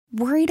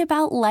Worried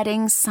about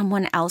letting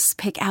someone else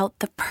pick out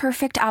the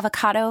perfect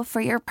avocado for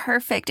your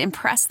perfect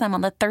impress them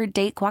on the third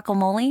date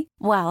guacamole?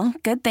 Well,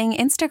 good thing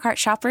Instacart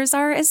shoppers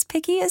are as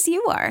picky as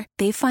you are.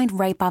 They find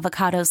ripe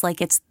avocados like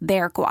it's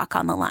their guac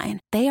on the line.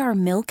 They are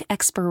milk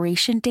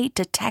expiration date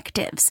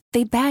detectives.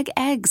 They bag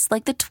eggs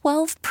like the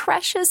 12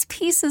 precious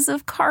pieces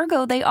of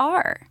cargo they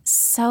are.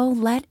 So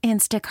let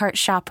Instacart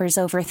shoppers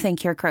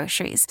overthink your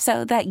groceries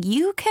so that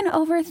you can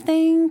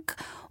overthink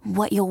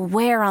what you'll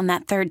wear on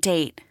that third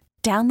date.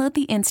 Download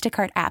the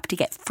Instacart app to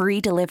get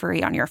free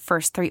delivery on your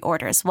first 3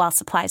 orders while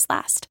supplies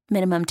last.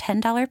 Minimum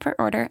 $10 per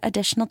order.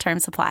 Additional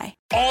terms apply.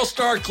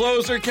 All-star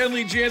closer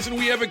Kenley Jansen,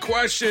 we have a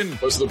question.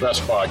 What's the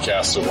best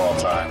podcast of all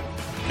time?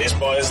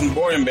 Baseball isn't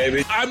boring,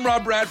 baby. I'm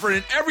Rob Bradford,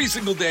 and every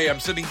single day I'm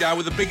sitting down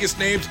with the biggest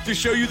names to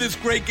show you this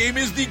great game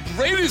is the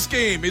greatest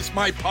game. It's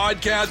my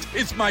podcast.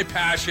 It's my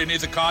passion.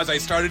 It's a cause I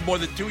started more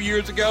than 2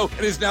 years ago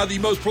and is now the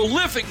most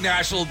prolific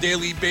national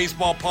daily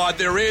baseball pod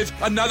there is.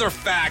 Another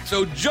fact.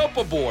 So jump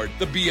aboard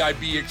the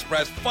BIB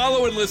Express.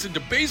 Follow and listen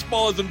to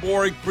Baseball Isn't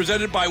Boring,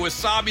 presented by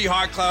Wasabi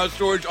Hot Cloud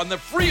Storage on the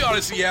free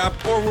Odyssey app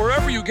or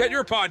wherever you get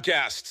your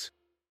podcasts.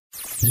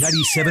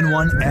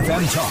 97.1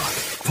 FM Talk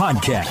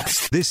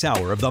Podcast. This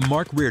hour of the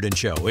Mark Reardon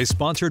Show is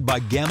sponsored by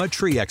Gamma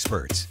Tree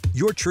Experts.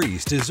 Your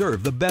trees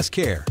deserve the best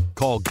care.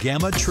 Call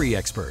Gamma Tree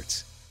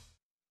Experts.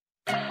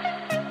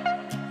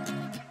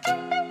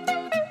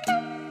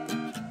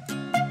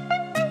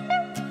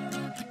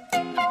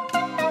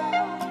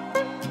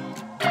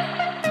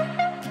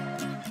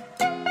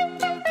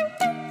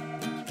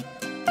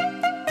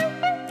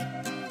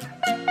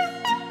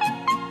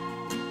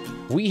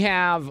 We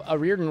have a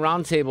Reardon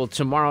Roundtable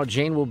tomorrow.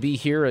 Jane will be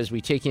here as we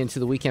take you into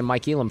the weekend.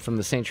 Mike Elam from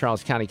the St.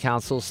 Charles County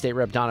Council, State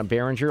Rep Donna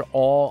Behringer,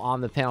 all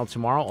on the panel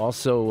tomorrow.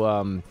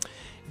 Also,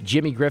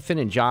 Jimmy Griffin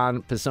and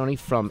John Pisoni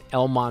from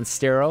El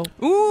Monstero.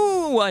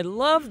 Ooh, I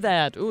love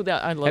that.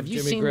 I love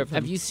Jimmy Griffin.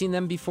 Have you seen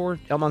them before,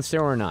 El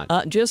Monstero, or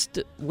not? Just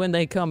when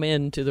they come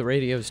into the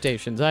radio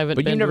stations. I haven't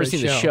been to a show. But you've never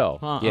seen the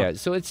show. Yeah,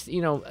 so it's,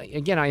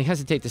 again, I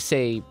hesitate to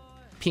say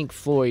Pink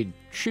Floyd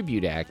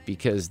tribute act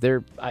because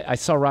I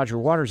saw Roger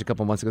Waters a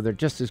couple months ago. They're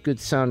just as good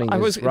sounding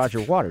as Roger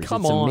Waters. It's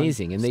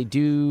amazing. And they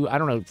do, I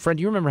don't know, Fred,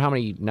 do you remember how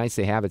many nights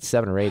they have? It's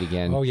 7 or 8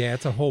 again. Oh, yeah,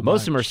 it's a whole bunch.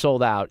 Most of them are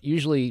sold out.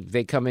 Usually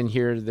they come in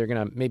here, they're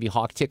going to maybe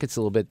hawk tickets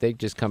a little bit. They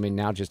just come in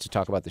now just to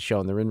talk about the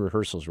show, and they're in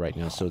rehearsals right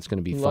now, so it's going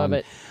to be fun. Love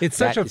it. It's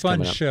such a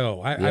fun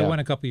show. I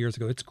went a couple years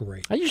ago. It's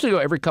great. I usually go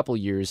every couple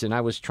of years, and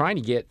I was trying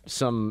to get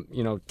some,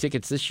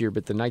 tickets this year,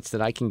 but the nights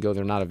that I can go,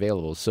 they're not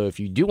available. So if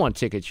you do want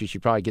tickets, you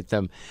should probably get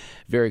them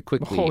very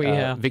quickly. Oh,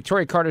 yeah.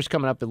 Victoria Carter's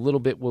coming up in a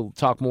little bit. We'll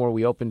talk more.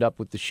 We opened up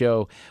with the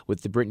show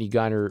with the Brittany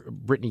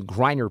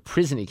Griner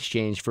prison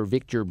exchange for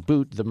Victor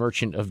Boot, the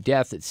Merchant of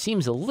Death. It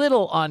seems a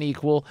little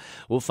unequal.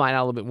 We'll find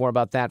out a little bit more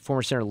about that.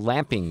 Former Senator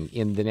Lamping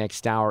in the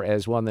next hour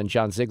as well. And then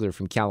John Ziegler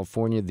from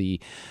California,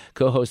 the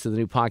co-host of the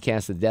new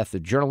podcast, The Death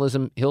of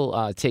Journalism.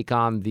 He'll take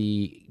on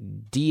the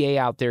DA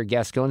out there,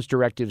 Gascon's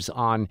directives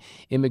on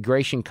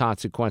immigration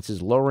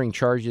consequences, lowering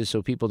charges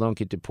so people don't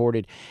get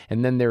deported.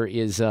 And then there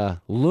is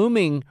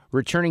looming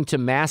returning to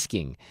masking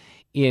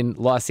in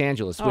Los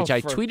Angeles, which I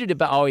tweeted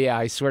about. Oh, yeah,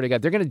 I swear to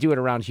God. They're going to do it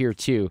around here,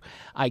 too.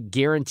 I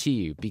guarantee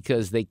you,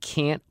 because they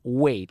can't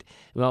wait.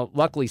 Well,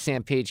 luckily,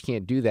 Sam Page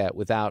can't do that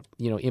without,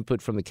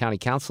 input from the county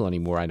council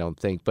anymore, I don't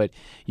think. But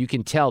you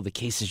can tell the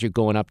cases are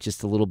going up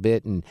just a little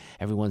bit, and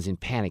everyone's in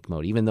panic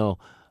mode, even though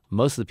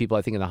most of the people,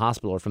 I think, in the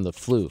hospital are from the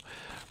flu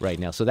right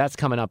now. So that's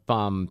coming up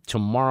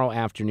tomorrow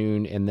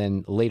afternoon and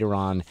then later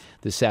on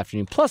this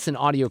afternoon, plus an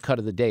audio cut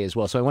of the day as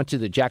well. So I went to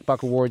the Jack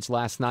Buck Awards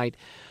last night.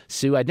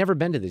 Sue, I'd never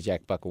been to the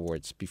Jack Buck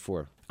Awards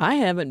before. I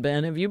haven't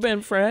been. Have you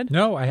been, Fred?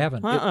 No, I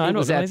haven't. I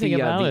don't know anything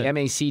about it. The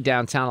MAC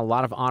downtown, a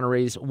lot of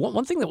honorees.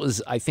 One thing that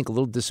was, I think, a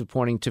little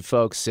disappointing to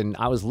folks, and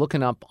I was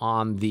looking up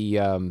on the,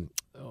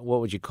 what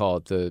would you call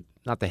it?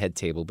 Not the head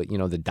table, but,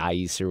 the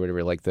dice or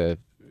whatever, like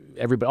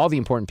all the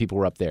important people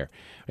were up there.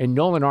 And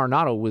Nolan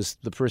Arenado was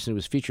the person who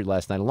was featured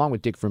last night, along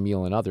with Dick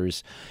Vermeil and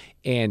others.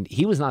 And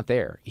he was not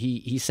there.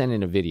 He sent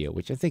in a video,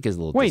 which I think is a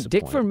little disappointing. Wait,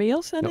 Dick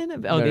Vermeil sent in a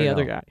video? The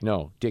other guy.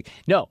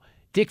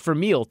 Dick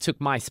Vermeil took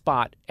my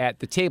spot at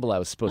the table I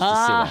was supposed to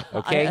sit at,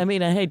 okay? I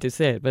mean, I hate to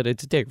say it, but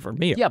it's Dick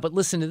Vermeil. Yeah, but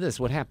listen to this.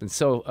 What happened?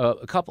 So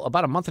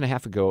about a month and a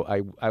half ago,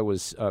 I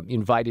was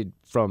invited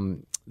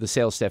from the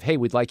sales staff, hey,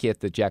 we'd like you at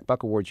the Jack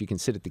Buck Awards. You can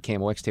sit at the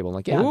KMOX table. I'm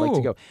like, yeah, I'd like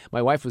to go.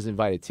 My wife was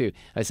invited too.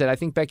 I said, I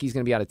think Becky's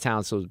going to be out of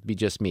town, so it'll be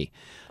just me.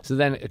 So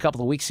then a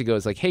couple of weeks ago,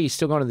 it's like, hey, you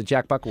still going to the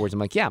Jack Buck Awards? I'm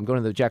like, yeah, I'm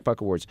going to the Jack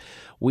Buck Awards.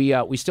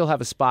 We still have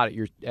a spot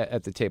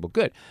at the table.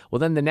 Good. Well,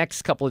 then the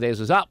next couple of days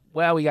was,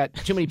 we got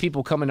too many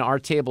people coming to our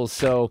table,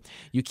 so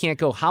you can't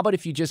go. How about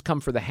if you just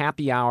come for the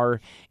happy hour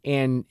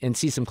and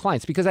see some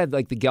clients? Because I had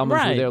the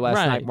Gelmans were there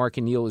last night. Mark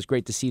and Neil, it was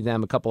great to see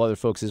them. A couple other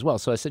folks as well.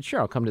 So I said, sure,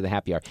 I'll come to the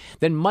happy hour.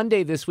 Then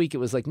Monday this week, it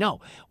was like, no,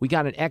 we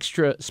got an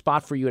extra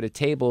spot for you at a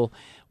table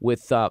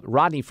with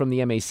Rodney from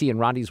the MAC, and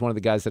Rodney's one of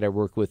the guys that I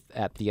work with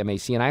at the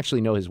MAC, and I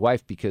actually know his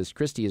wife because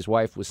Christy, his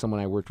wife, was someone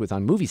I worked with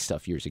on movie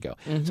stuff years ago.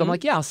 So I'm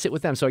like, yeah, I'll sit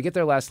with them. So I get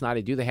there last night,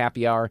 I do the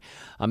happy hour,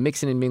 I'm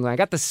mixing and mingling. I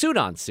got the suit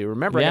on, Sue.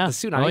 Remember, I got the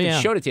suit on. I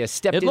even showed it to you. I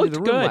stepped into the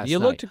room last night. You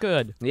looked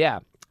good. Yeah,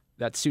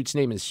 that suit's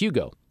name is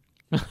Hugo.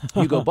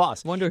 Hugo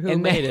Boss. Wonder who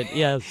made it,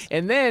 yes.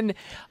 And then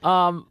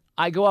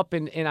I go up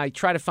and I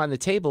try to find the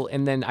table,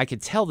 and then I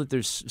could tell that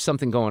there's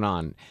something going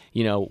on,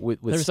 with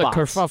there's spots. a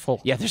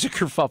kerfuffle. Yeah, there's a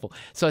kerfuffle.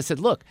 So I said,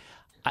 look,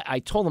 I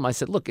told him, I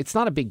said, look, it's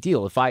not a big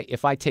deal if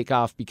I take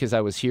off because I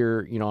was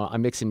here, I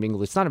mix and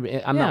mingle. It's not.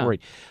 I'm not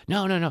worried.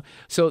 No.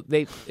 So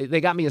they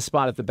got me a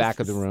spot at the back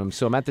of the room.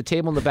 So I'm at the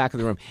table in the back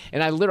of the room,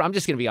 and I'm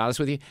just going to be honest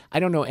with you.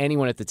 I don't know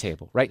anyone at the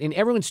table, right? And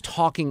everyone's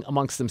talking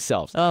amongst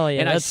themselves. Oh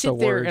yeah, and that's I sit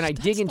there and I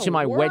dig into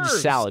my wedge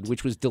salad,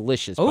 which was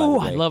delicious. Oh,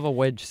 I love a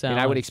wedge salad.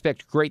 And I would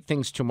expect great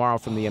things tomorrow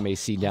from the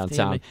MAC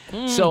downtown.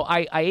 So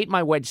I ate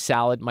my wedge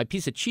salad. My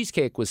piece of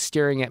cheesecake was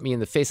staring at me in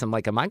the face. I'm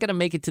like, am I going to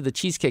make it to the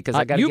cheesecake? Because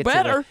I got to get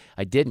to the...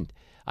 I didn't.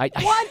 Am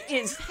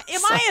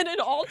I in an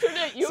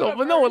alternate universe?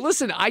 So, no,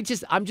 listen,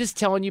 I'm just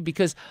telling you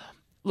because,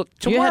 look,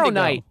 tomorrow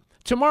night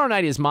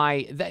is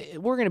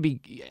we're going to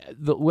be,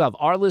 we'll have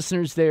our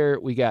listeners there.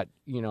 We got,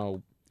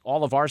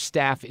 all of our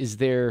staff is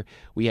there.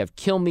 We have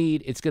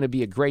Kilmeade. It's going to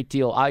be a great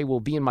deal. I will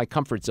be in my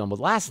comfort zone. But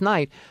last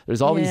night,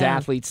 there's all these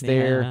athletes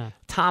there. Yeah.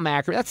 Tom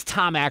Ackerman. That's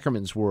Tom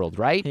Ackerman's world,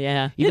 right?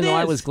 Yeah. Even though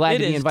I was glad to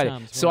be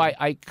invited. So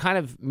I kind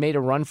of made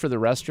a run for the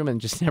restroom and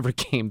just never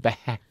came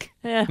back.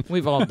 Yeah,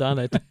 we've all done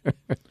it.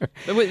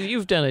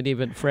 You've done it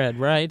even, Fred,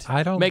 right?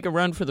 I don't. Make a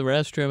run for the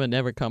restroom and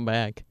never come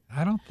back.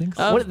 I don't think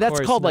so.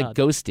 That's called like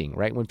ghosting,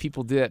 right? When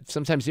people do that,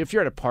 sometimes if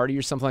you're at a party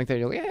or something like that,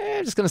 you're like,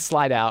 I'm just going to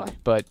slide out.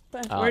 But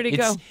where'd he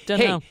go? Don't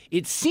know.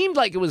 It seemed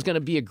like it was going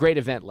to be a great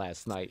event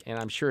last night, and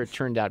I'm sure it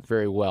turned out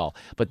very well.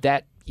 But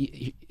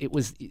it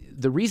was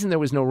the reason there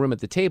was no room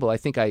at the table. I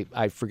think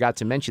I forgot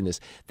to mention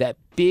this. That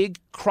big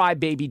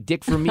crybaby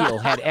Dick Vermeil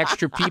had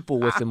extra people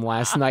with him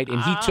last night,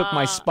 and he took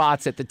my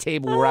spots at the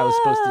table where I was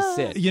supposed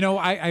to sit.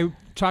 I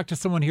talked to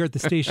someone here at the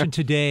station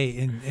today,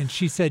 and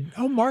she said,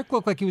 "Oh, Mark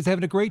looked like he was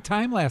having a great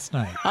time last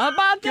night." How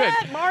about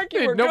that, Mark?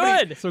 You were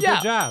good. So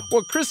good job.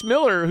 Well, Chris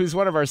Miller, who's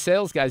one of our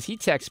sales guys, he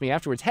texts me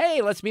afterwards.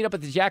 Hey, let's meet up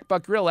at the Jack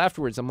Buck Grill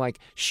afterwards. I'm like,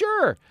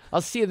 sure,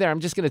 I'll see you there. I'm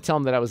just going to tell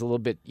him that I was a little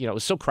bit, it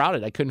was so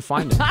crowded I couldn't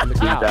find him on the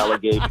couch. These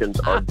allegations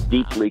are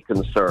deeply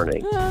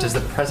concerning. Does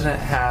the president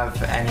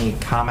have any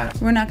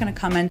comment? We're not going to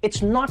comment.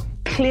 It's not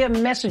clear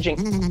messaging.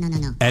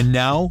 No. And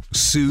now,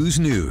 Sue's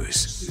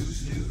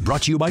News.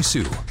 Brought to you by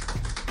Sue.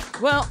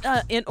 Well,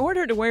 in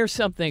order to wear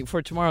something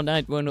for tomorrow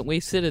night when we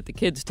sit at the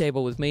kids'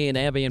 table with me and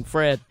Abby and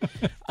Fred,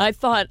 I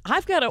thought,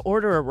 I've got to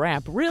order a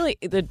wrap. Really,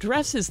 the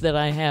dresses that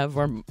I have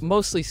are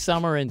mostly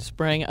summer and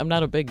spring. I'm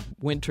not a big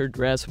winter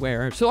dress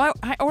wearer. So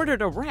I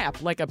ordered a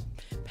wrap, like a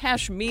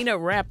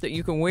pashmina wrap that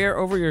you can wear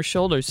over your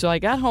shoulders. So I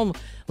got home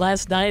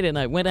last night and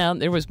I went out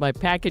and there was my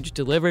package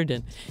delivered,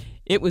 and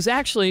it was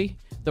actually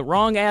the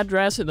wrong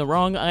address and the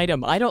wrong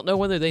item. I don't know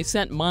whether they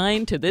sent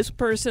mine to this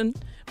person,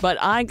 but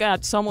I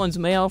got someone's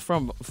mail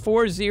from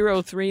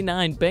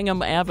 4039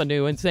 Bingham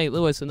Avenue in St.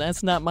 Louis, and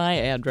that's not my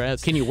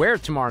address. Can you wear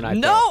it tomorrow night?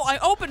 No, though? I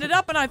opened it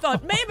up and I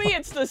thought maybe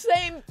it's the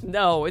same.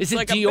 No, it's Is it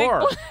like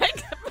Dior? a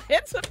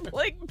it's a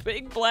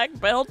big black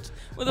belt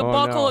with a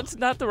buckle. No. It's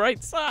not the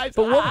right size.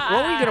 But what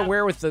were you going to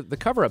wear with the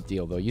cover-up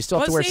deal, though? You still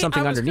have to wear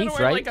something underneath, I was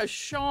gonna wear right? like a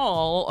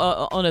shawl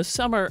on a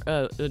summer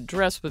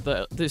dress with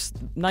this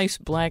nice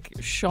black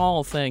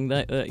shawl thing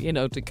that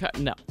to cut.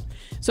 No.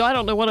 So I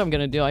don't know what I'm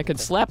going to do. I could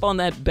slap on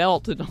that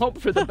belt and hope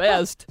for the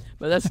best,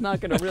 but that's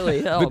not going to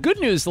really help. The good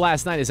news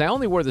last night is I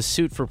only wore the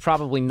suit for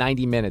probably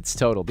 90 minutes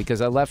total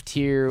because I left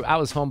here. I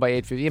was home by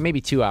 8:50,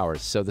 maybe 2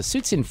 hours. So the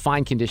suit's in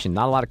fine condition.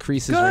 Not a lot of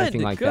creases or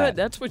anything like that. Good.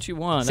 That's what you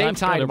want. Same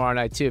tie tomorrow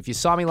night, too. If you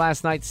saw me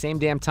last night, same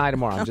damn tie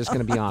tomorrow. I'm just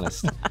going to be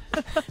honest.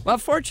 Well,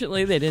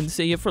 fortunately, they didn't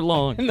see you for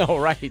long. No,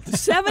 right.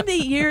 70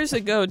 years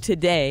ago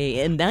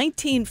today, in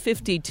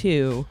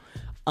 1952,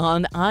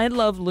 on I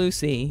Love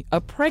Lucy, a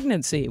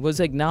pregnancy was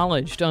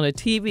acknowledged on a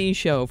TV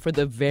show for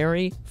the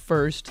very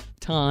first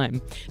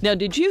time. Now,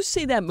 did you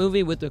see that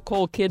movie with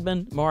Nicole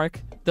Kidman, Mark?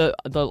 The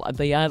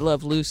I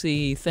Love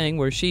Lucy thing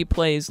where she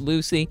plays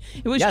Lucy?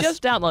 It was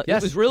just out.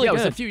 Yes. It was really good.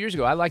 It was a few years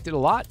ago. I liked it a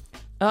lot.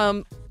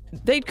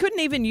 They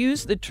couldn't even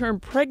use the term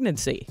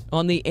pregnancy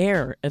on the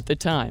air at the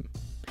time.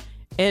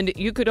 And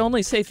you could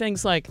only say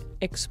things like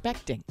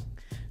expecting.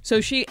 So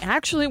she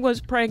actually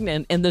was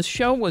pregnant, and the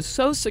show was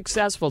so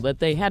successful that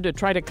they had to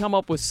try to come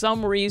up with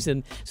some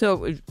reason.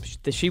 So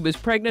she was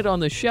pregnant on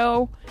the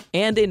show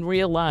and in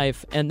real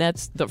life, and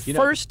that's the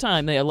first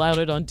time they allowed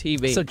it on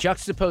TV. So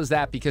juxtapose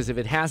that, because if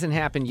it hasn't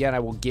happened yet, I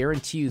will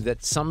guarantee you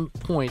that some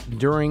point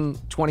during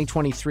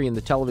 2023 in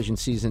the television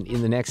season,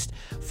 in the next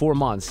 4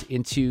 months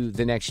into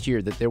the next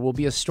year, that there will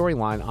be a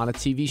storyline on a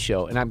TV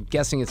show, and I'm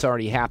guessing it's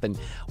already happened,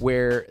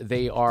 where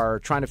they are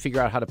trying to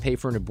figure out how to pay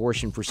for an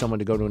abortion for someone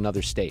to go to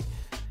another state.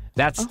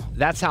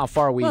 That's how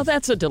far we've Well,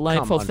 that's a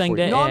delightful come, thing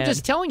to No, I'm add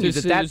just telling to you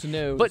that. Sue's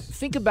news. But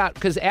think about,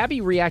 because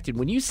Abby reacted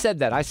when you said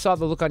that. I saw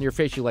the look on your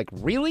face. You're like,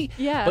 really?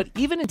 Yeah. But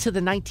even into the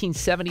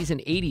 1970s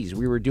and 80s,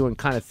 we were doing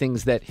kind of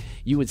things that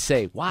you would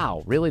say,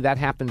 wow, really? That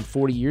happened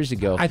 40 years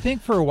ago. I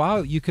think for a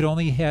while you could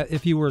only have,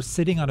 if you were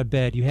sitting on a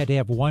bed, you had to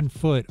have 1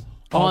 foot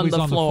always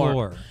on the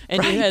floor.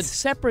 And you had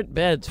separate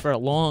beds for a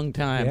long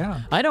time.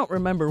 Yeah. I don't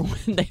remember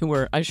when they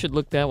were. I should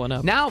look that one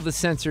up. Now the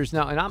sensors,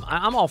 and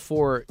I'm all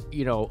for,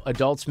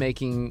 adults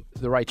making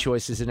the right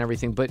choices and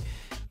everything, but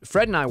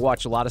Fred and I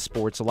watch a lot of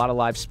sports, a lot of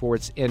live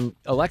sports, and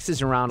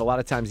Alexa's around a lot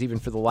of times even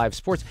for the live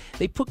sports.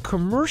 They put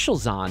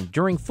commercials on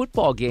during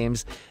football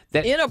games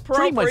that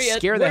pretty much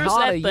scare the hell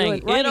out of you.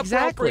 Right,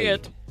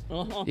 Inappropriate.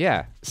 Exactly.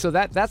 Yeah, so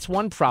that's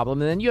one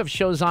problem. And then you have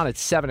shows on at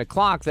 7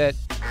 o'clock that...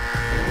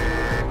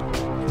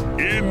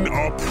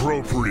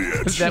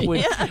 Inappropriate. That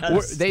would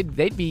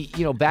they'd be,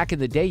 back in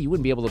the day, you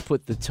wouldn't be able to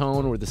put the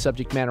tone or the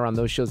subject matter on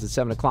those shows at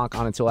 7 o'clock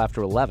on until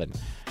after 11.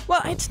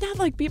 Well, it's not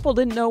like people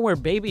didn't know where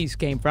babies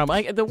came from.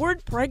 The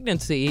word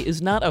pregnancy is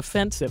not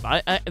offensive.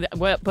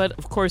 But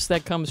of course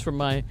that comes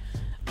from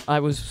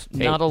I was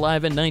not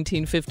alive in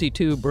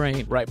 1952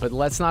 brain. Right, but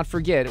let's not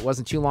forget, it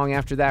wasn't too long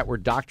after that where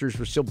doctors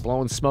were still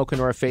blowing smoke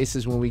into our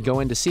faces when we go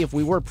in to see if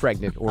we were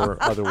pregnant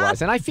or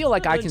otherwise. And I feel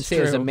like I can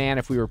say as a man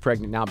if we were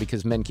pregnant now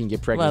because men can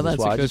get pregnant as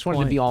well. I just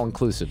wanted to be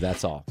all-inclusive,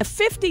 that's all.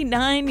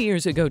 59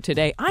 years ago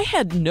today, I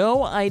had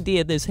no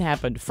idea this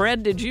happened.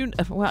 Fred, did you?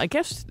 Well, I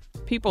guess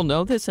people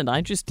know this and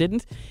I just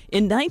didn't.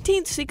 In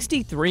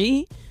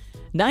 1963,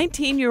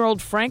 19-year-old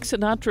Frank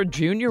Sinatra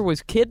Jr.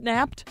 was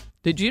kidnapped.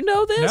 Did you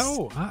know this?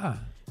 No,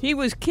 He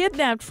was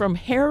kidnapped from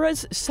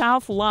Harrah's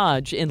South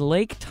Lodge in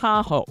Lake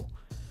Tahoe.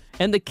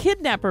 And the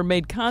kidnapper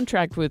made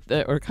contact with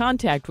Frank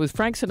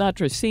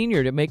Sinatra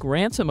Sr. to make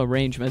ransom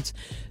arrangements.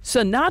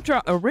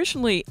 Sinatra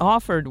originally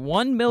offered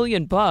 $1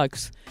 million,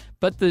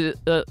 but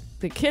the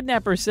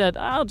kidnapper said,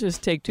 "I'll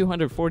just take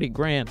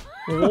 $240,000."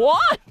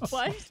 What?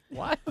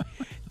 What?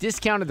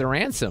 Discounted the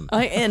ransom.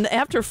 And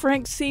after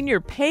Frank Sr.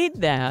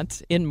 paid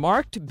that in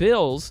marked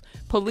bills,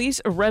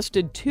 police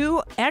arrested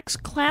 2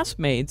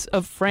 ex-classmates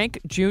of Frank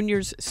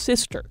Jr.'s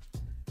sister.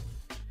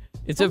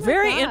 It's a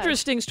very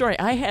interesting story.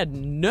 I had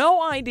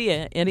no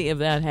idea any of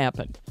that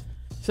happened.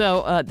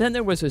 So then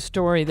there was a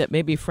story that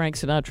maybe Frank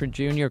Sinatra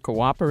Jr.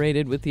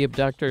 cooperated with the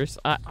abductors.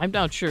 I'm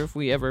not sure if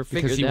we ever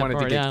figured that part out. Because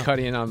he wanted to get cut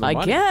in on the money.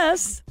 I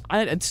guess.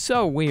 It's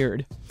so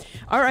weird.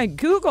 All right,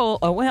 Google.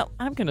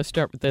 I'm going to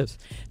start with this.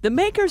 The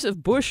makers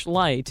of Busch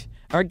Light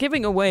are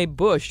giving away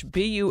Busch,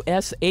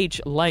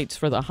 B-U-S-H, lights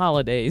for the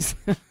holidays.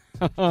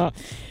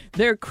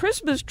 They're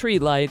Christmas tree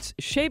lights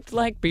shaped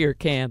like beer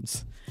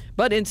cans.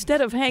 But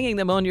instead of hanging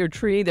them on your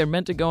tree, they're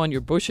meant to go on your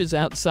bushes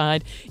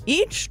outside.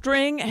 Each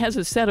string has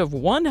a set of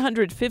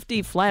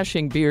 150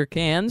 flashing beer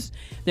cans.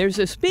 There's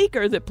a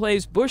speaker that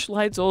plays Busch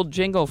Light's old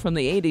jingle from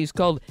the 80s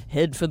called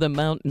Head for the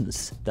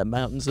Mountains, the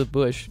Mountains of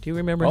Busch. Do you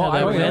remember how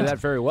that went? I remember that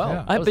very well.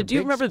 Yeah. But do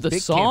you remember the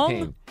song?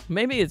 Campaign.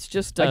 Maybe it's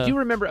just... I do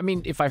remember. I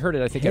mean, if I heard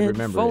it, I think I'd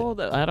remember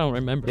it. I don't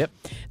remember. Yep.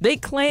 They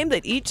claim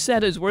that each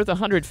set is worth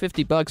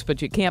 $150,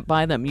 but you can't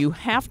buy them. You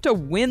have to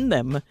win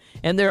them,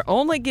 and they're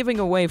only giving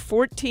away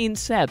 14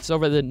 sets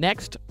over the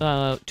next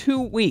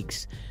 2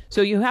 weeks.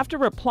 So you have to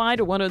reply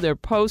to one of their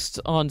posts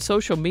on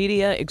social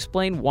media,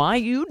 explain why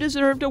you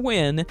deserve to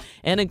win,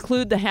 and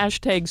include the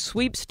hashtag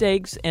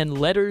sweepstakes and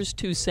letters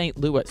to St.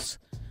 Louis.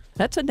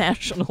 That's a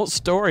national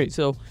story,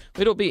 so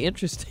it'll be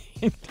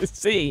interesting to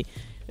see.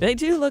 They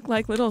do look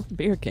like little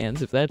beer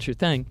cans, if that's your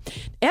thing.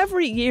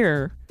 Every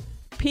year,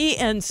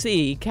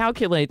 PNC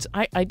calculates,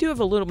 I do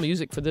have a little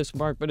music for this,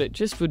 Mark, but it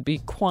just would be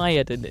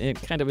quiet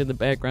and kind of in the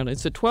background.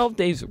 It's the 12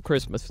 Days of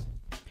Christmas.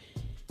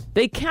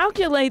 They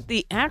calculate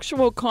the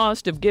actual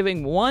cost of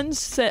giving one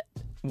set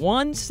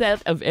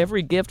of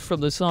every gift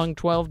from the song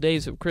 12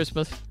 Days of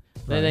Christmas.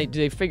 Right.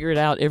 They figure it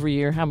out every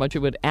year how much it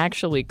would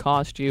actually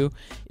cost you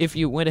if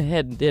you went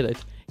ahead and did it.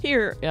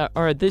 Here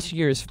are this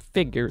year's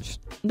figures.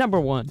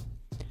 Number one,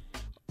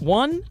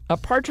 a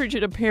partridge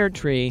in a pear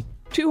tree,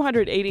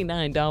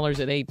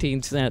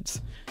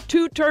 $289.18.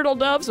 2 turtle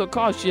doves will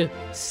cost you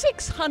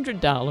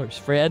 $600,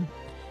 Fred.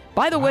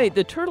 By the way,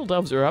 the turtle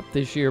doves are up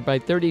this year by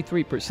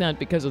 33%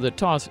 because of the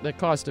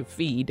cost of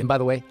feed. And by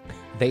the way,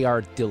 they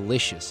are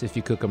delicious if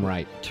you cook them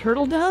right.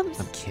 Turtle doves?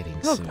 I'm kidding.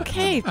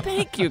 Okay,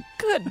 thank you.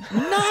 Good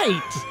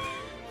night.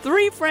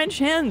 3 French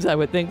hens, I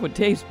would think, would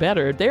taste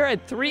better. They're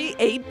at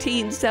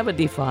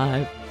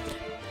 $318.75.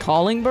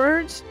 Calling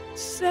birds?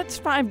 That's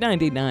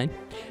 $5.99.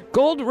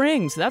 Gold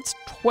rings, that's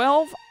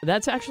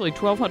actually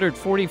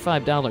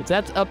 $1,245.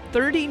 That's up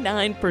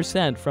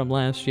 39% from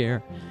last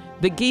year.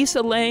 The geese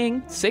are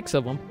laying, 6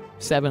 of them,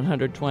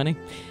 $720.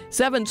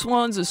 7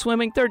 swans are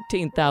swimming,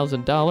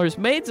 $13,000.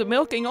 Maids are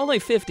milking, only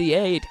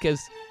 $58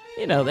 because,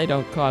 they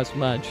don't cost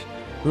much.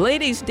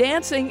 Ladies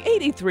dancing,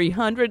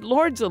 $8,300.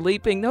 Lords are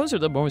leaping, those are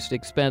the most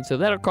expensive.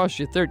 That'll cost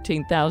you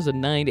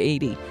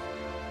 $13,980.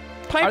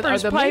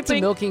 Pipers are the maids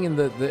piping. Milking in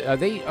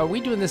are we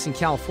doing this in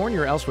California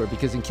or elsewhere?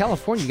 Because in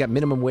California you got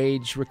minimum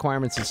wage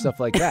requirements and stuff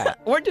like that.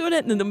 We're doing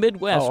it in the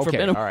Midwest for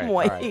minimum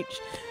wage.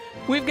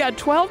 We've got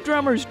 12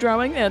 drummers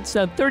drumming. That's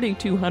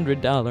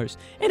 $3,200.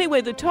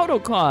 Anyway, the total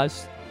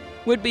cost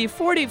would be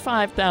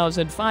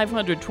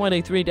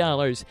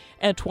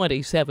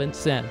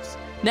 $45,523.27.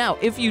 Now,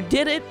 if you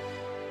did it,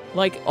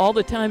 like all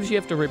the times you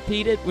have to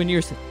repeat it when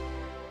you're,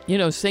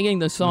 singing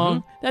the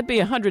song, that'd be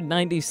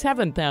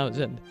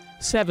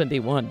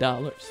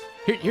 $197,071.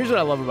 Here's what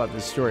I love about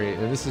this story,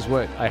 and this is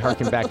what I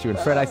hearken back to. And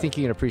Fred, I think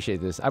you can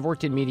appreciate this. I've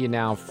worked in media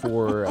now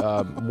for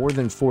more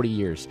than 40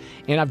 years,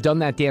 and I've done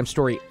that damn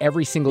story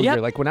every single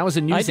year. Like when I was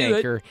a news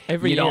anchor,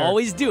 you'd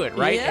always do it,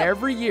 right? Yeah.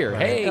 Every year.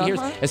 Right. Hey,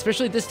 here's,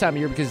 especially at this time of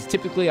year, because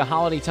typically a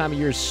holiday time of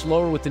year is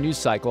slower with the news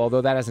cycle,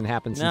 although that hasn't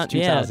happened since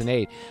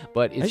 2008.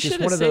 But it's just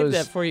one of those. I should have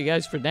saved that for you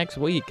guys for next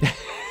week.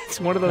 It's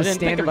one of those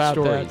standard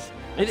stories.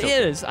 It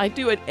is. I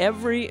do it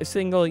every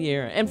single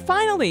year. And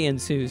finally, in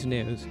Sue's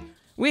News,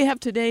 we have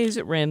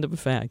today's random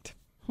fact.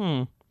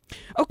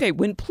 Okay,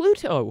 when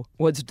Pluto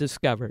was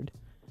discovered,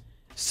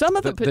 some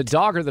of the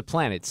dog or the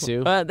planet,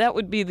 Sue? That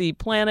would be the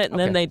planet, and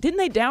then didn't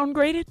they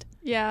downgrade it?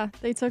 Yeah,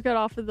 they took it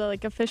off of the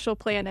official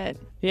planet.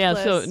 Yeah,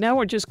 list. So now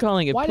we're just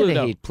calling it Why Pluto. do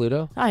they hate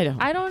Pluto? I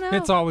don't know.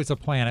 It's always a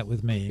planet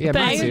with me. Yeah,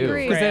 I me too.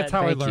 agree. Because that's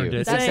how I learned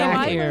it. That's how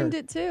I learned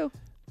it too.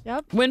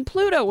 Yep. When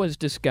Pluto was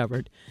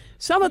discovered,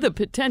 some of the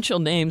potential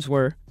names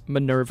were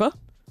Minerva,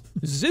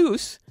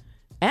 Zeus,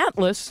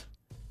 Atlas,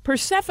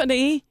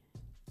 Persephone,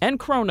 and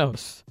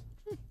Kronos.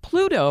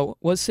 Pluto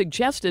was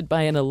suggested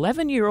by an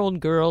 11-year-old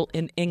girl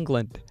in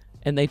England,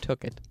 and they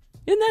took it.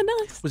 Isn't that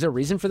nice? Was there a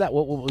reason for that?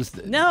 What was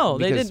No,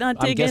 they did not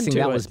dig into it. I'm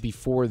guessing that was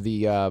before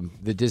the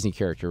Disney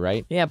character,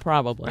 right? Yeah,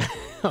 probably.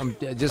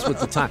 Just with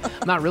the time.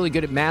 I'm not really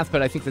good at math,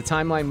 but I think the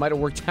timeline might have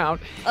worked out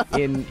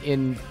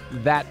in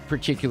that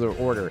particular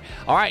order.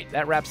 All right,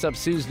 that wraps up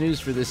Sue's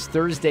News for this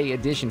Thursday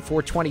edition,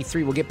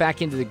 4:23. We'll get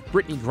back into the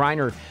Brittany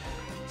Griner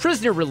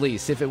prisoner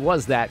release, if it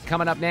was that,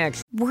 coming up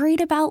next.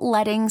 Worried about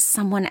letting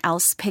someone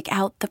else pick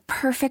out the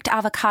perfect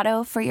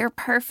avocado for your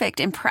perfect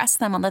impress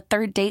them on the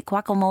third date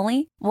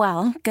guacamole?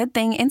 Well, good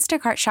thing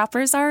Instacart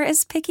shoppers are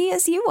as picky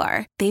as you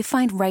are. They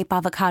find ripe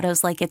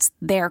avocados like it's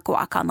their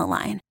guac on the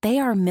line. They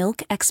are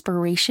milk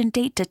expiration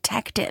date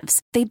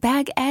detectives. They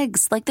bag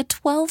eggs like the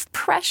 12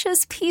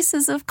 precious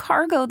pieces of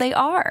cargo they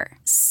are.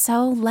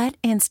 So let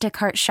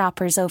Instacart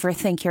shoppers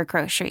overthink your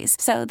groceries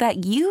so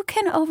that you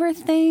can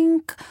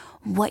overthink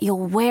what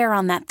you'll wear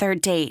on that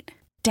third date.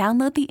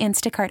 Download the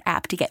Instacart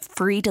app to get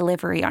free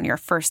delivery on your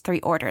first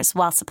 3 orders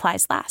while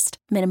supplies last.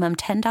 Minimum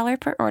 $10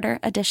 per order.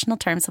 Additional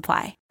terms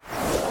apply.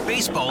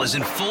 Baseball is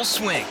in full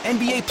swing.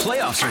 NBA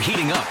playoffs are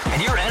heating up,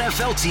 and your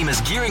NFL team is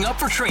gearing up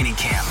for training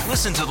camp.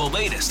 Listen to the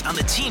latest on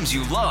the teams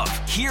you love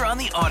here on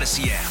the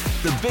Odyssey app.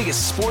 The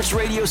biggest sports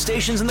radio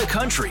stations in the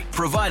country,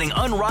 providing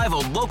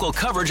unrivaled local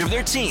coverage of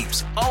their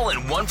teams, all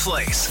in one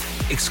place.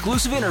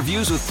 Exclusive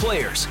interviews with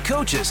players,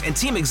 coaches, and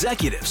team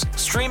executives,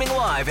 streaming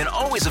live and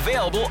always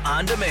available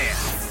on demand.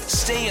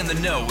 Stay in the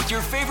know with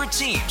your favorite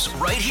teams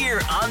right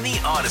here on the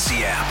Odyssey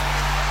app.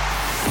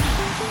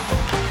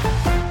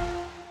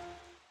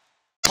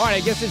 All right,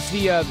 I guess it's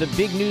the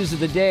big news of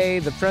the day.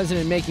 The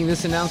president making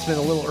this announcement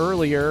a little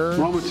earlier.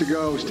 Moments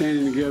ago,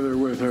 standing together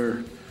with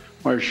her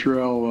wife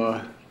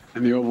Sherelle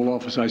in the Oval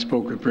Office, I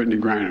spoke with Brittany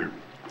Griner.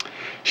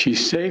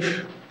 She's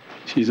safe.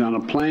 She's on a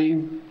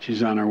plane.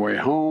 She's on her way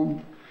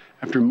home.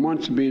 After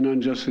months of being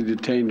unjustly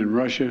detained in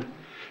Russia,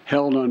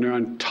 held under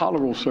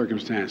intolerable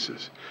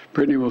circumstances,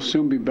 Brittany will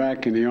soon be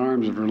back in the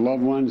arms of her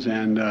loved ones,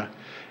 and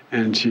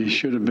she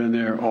should have been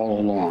there all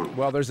along.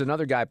 Well, there's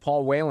another guy,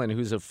 Paul Whelan,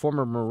 who's a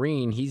former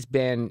Marine. He's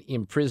been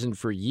imprisoned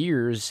for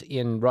years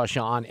in Russia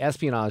on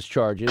espionage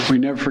charges. We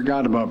never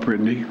forgot about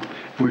Brittany.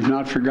 We've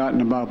not forgotten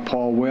about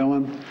Paul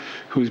Whelan,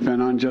 who's been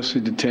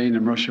unjustly detained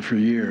in Russia for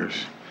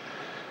years.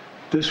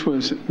 This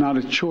was not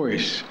a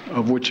choice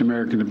of which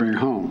American to bring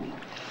home.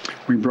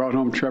 We brought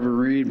home Trevor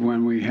Reed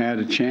when we had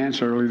a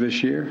chance early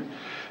this year.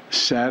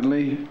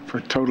 Sadly, for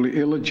totally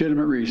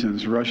illegitimate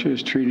reasons, Russia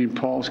is treating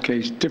Paul's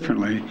case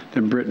differently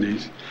than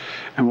Brittany's.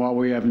 And while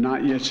we have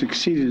not yet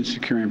succeeded in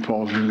securing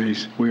Paul's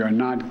release, we are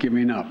not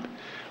giving up.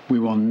 We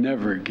will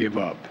never give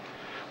up.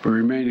 We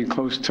remain in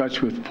close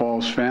touch with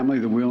Paul's family,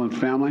 the Whelan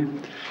family,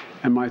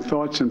 and my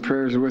thoughts and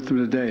prayers are with them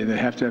today. They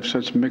have to have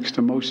such mixed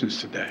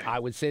emotions today. I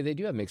would say they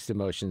do have mixed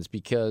emotions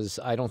because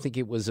I don't think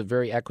it was a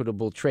very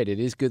equitable trade. It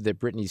is good that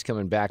Brittany's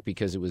coming back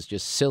because it was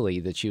just silly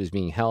that she was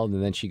being held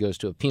and then she goes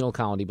to a penal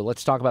colony. But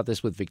let's talk about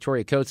this with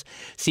Victoria Coates,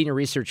 Senior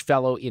Research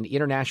Fellow in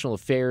International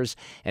Affairs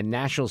and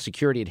National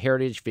Security at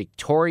Heritage.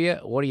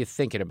 Victoria, what are you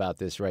thinking about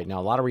this right now?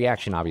 A lot of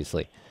reaction,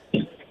 obviously.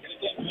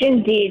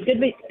 Indeed.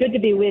 Good to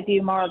be with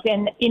you, Mark.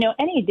 And,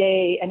 any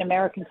day an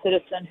American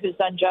citizen who's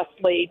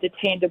unjustly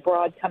detained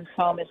abroad comes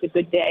home is a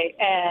good day.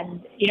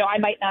 And, I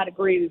might not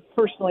agree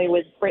personally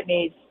with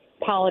Brittany's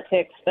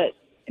politics, but,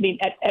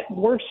 at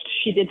worst,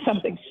 she did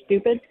something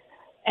stupid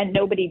and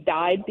nobody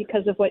died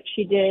because of what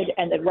she did.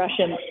 And the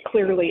Russians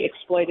clearly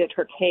exploited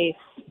her case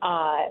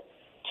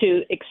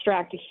to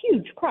extract a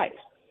huge price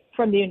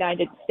from the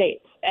United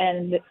States.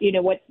 And,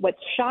 what's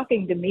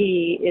shocking to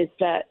me is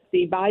that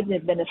the Biden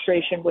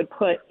administration would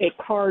put a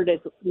card as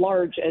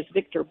large as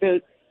Victor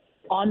Bout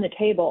on the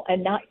table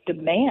and not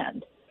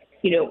demand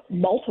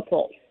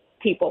multiple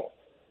people.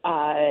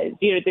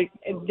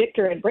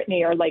 Victor and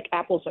Brittany are like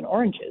apples and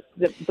oranges.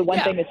 The one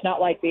thing is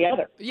not like the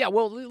other. Yeah,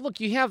 well, look,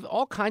 you have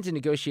all kinds of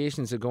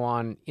negotiations that go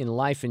on in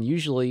life, and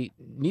usually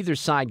neither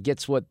side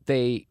gets what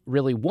they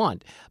really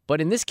want.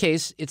 But in this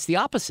case, it's the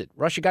opposite.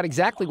 Russia got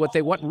exactly what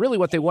they want, really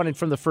what they wanted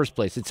from the first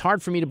place. It's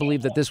hard for me to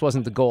believe that this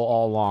wasn't the goal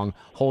all along,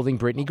 holding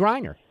Brittany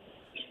Griner.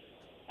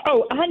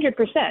 Oh,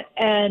 100%.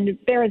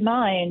 And bear in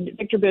mind,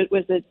 Victor Bout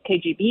was a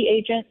KGB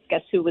agent.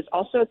 Guess who was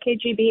also a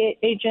KGB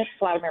agent?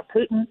 Vladimir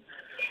Putin.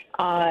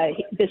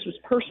 This was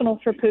personal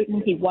for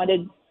Putin. He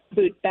wanted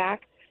Bout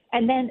back.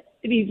 And then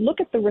if you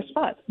look at the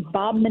response,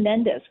 Bob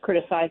Menendez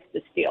criticized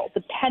this deal.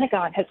 The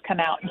Pentagon has come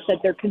out and said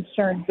they're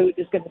concerned Bout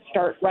is going to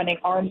start running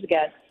arms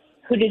again.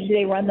 Who did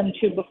they run them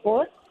to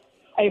before?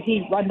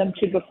 He run them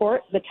to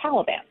before? The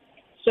Taliban.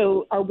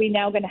 So are we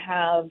now going to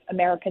have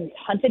Americans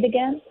hunted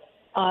again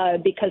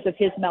because of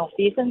his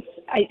malfeasance?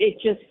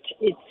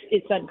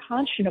 It's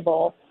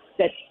unconscionable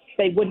that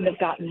they wouldn't have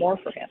gotten more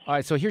for him. All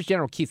right, so here's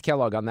General Keith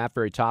Kellogg on that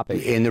very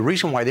topic. And the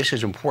reason why this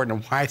is important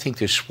and why I think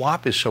this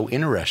swap is so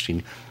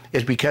interesting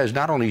is because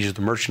not only is he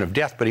the merchant of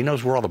death, but he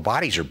knows where all the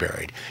bodies are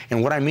buried.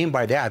 And what I mean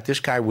by that, this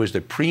guy was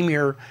the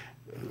premier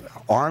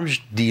arms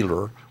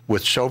dealer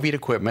with Soviet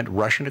equipment,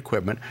 Russian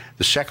equipment,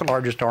 the second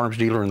largest arms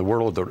dealer in the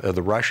world of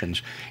the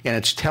Russians. And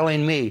it's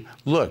telling me,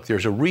 look,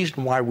 there's a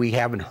reason why we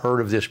haven't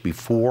heard of this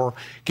before,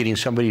 getting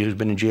somebody who's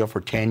been in jail for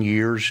 10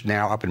 years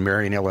now up in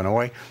Marion,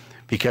 Illinois.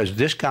 Because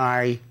this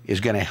guy is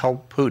going to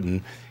help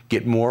Putin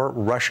get more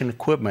Russian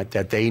equipment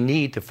that they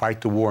need to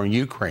fight the war in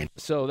Ukraine.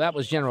 So that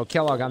was General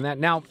Kellogg on that.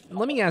 Now,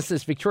 let me ask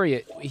this,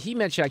 Victoria. He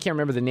mentioned, I can't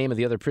remember the name of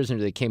the other prisoner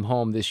that came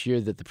home this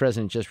year that the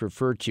president just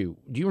referred to.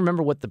 Do you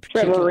remember what the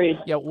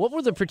what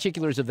were the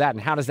particulars of that, and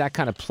how does that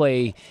kind of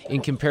play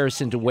in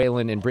comparison to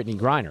Whelan and Brittany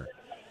Griner?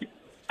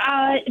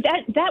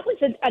 That was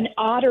an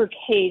odder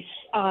case,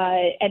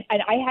 and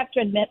I have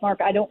to admit,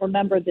 Mark, I don't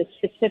remember the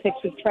specifics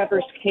of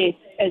Trevor's case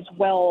as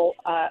well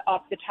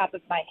off the top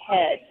of my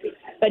head,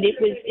 but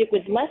it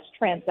was less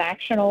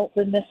transactional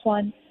than this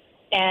one,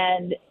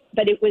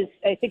 but it was.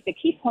 I think the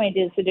key point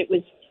is that it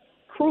was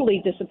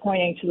cruelly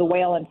disappointing to the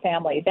Whelan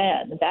family.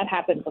 Then that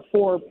happened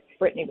before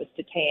Brittany was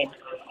detained,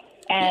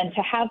 and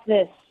to have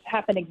this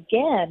happen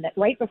again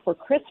right before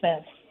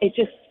Christmas,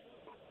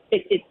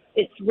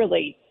 it's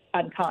really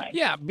unkind.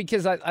 Yeah,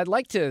 because I'd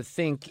like to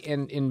think,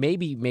 and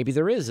maybe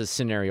there is a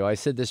scenario, I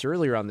said this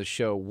earlier on the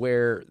show,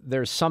 where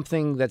there's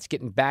something that's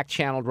getting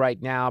back-channeled right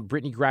now.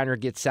 Brittany Griner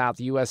gets out.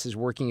 The U.S. is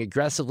working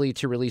aggressively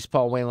to release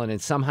Paul Whelan, and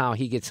somehow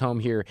he gets home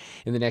here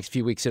in the next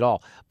few weeks at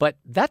all. But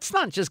that's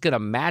not just going to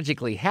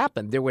magically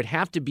happen. There would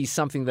have to be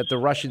something that the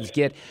Russians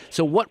get.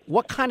 So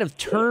what kind of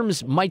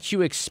terms might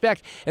you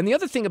expect? And the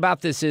other thing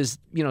about this is,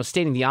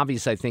 stating the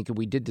obvious, I think, and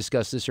we did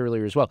discuss this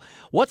earlier as well,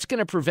 what's going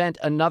to prevent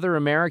another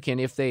American,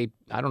 if they,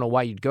 I don't know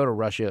why you'd go to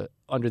Russia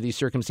under these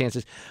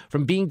circumstances,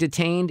 from being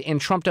detained and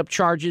trumped up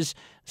charges,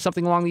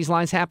 something along these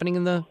lines happening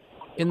in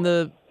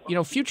the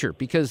future?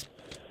 Because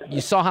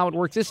you saw how it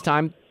worked this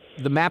time.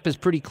 The map is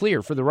pretty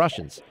clear for the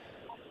Russians.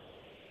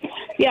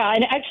 Yeah,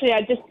 and actually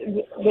I just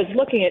was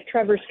looking at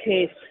Trevor's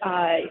case.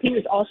 He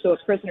was also a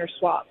prisoner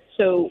swap.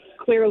 So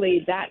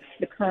clearly that's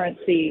the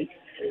currency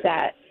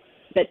that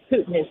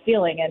Putin is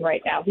dealing in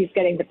right now. He's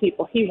getting the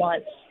people he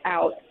wants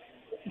out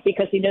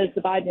because he knows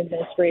the Biden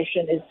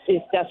administration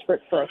is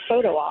desperate for a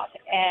photo op.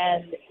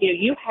 And,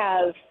 you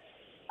have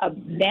a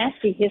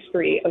nasty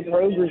history of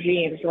rogue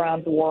regimes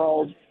around the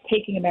world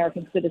taking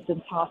American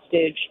citizens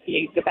hostage.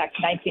 You go back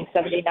to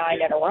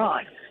 1979 in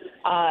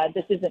Iran.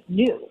 This isn't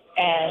new.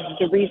 And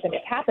the reason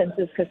it happens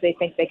is because they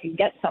think they can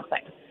get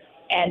something.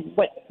 And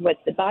what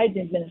the Biden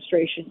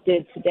administration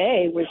did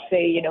today was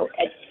say,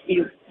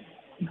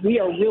 we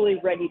are really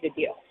ready to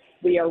deal.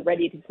 We are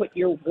ready to put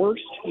your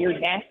worst, your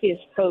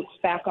nastiest folks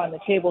back on the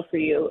table for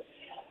you,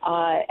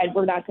 and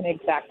we're not going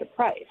to exact a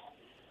price.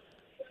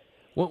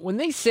 When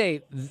they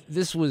say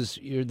this was,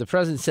 the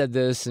president said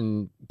this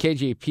and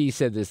KJP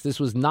said this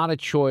was not a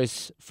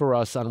choice for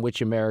us on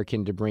which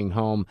American to bring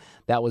home.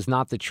 That was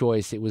not the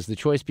choice. It was the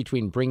choice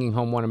between bringing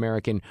home one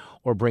American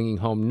or bringing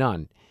home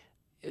none.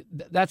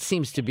 That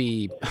seems to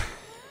be,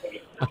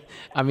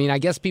 I mean, I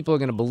guess people are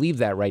going to believe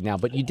that right now,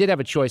 but you did have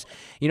a choice.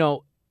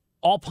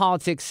 All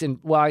politics and,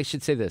 well, I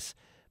should say this,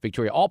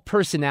 Victoria, all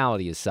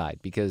personality aside,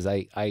 because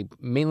I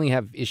mainly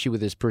have issue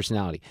with his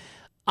personality.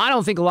 I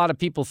don't think a lot of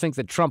people think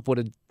that Trump would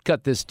have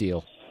cut this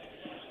deal.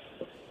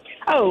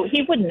 Oh,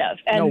 he wouldn't have.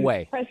 And no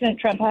way. President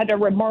Trump had a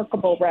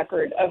remarkable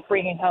record of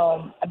bringing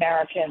home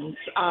Americans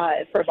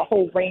for the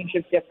whole range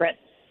of different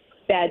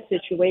bad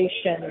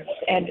situations.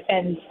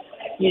 And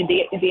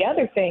the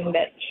other thing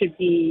that should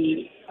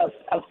be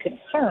of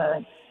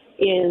concern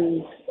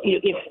is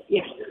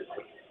if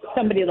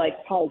somebody like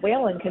Paul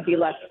Whelan can be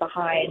left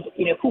behind,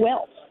 who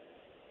else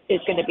is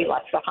going to be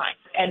left behind?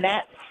 And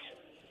that's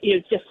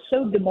just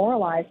so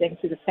demoralizing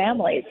to the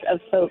families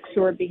of folks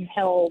who are being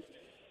held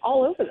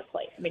all over the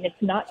place. I mean, it's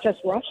not just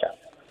Russia.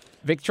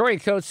 Victoria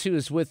Coates, who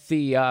is with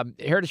the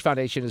Heritage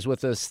Foundation, is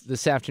with us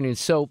this afternoon.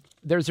 So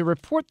there's a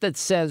report that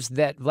says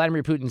that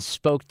Vladimir Putin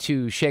spoke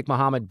to Sheikh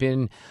Mohammed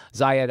bin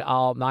Zayed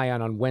Al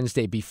Nahyan on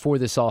Wednesday before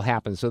this all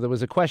happened. So there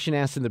was a question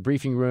asked in the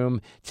briefing room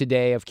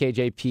today of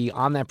KJP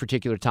on that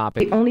particular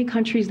topic. The only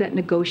countries that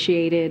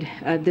negotiated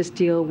this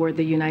deal were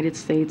the United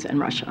States and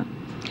Russia.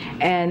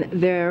 And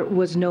there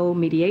was no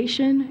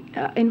mediation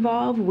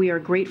involved. We are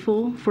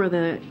grateful for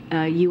the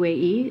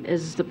UAE,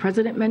 as the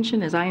president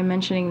mentioned, as I am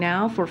mentioning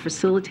now, for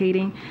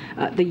facilitating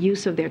the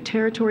use of their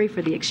territory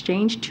for the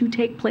exchange to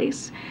take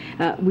place.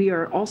 We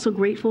are also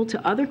grateful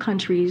to other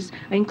countries,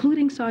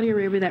 including Saudi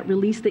Arabia, that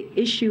released the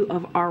issue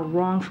of our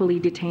wrongfully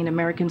detained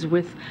Americans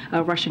with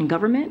Russian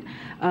government,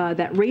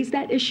 that raised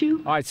that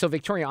issue. All right, so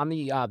Victoria, on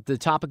the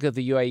topic of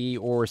the UAE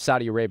or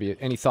Saudi Arabia,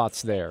 any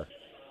thoughts there?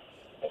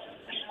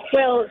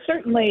 Well,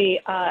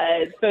 certainly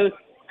both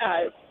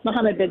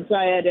Mohammed bin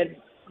Zayed and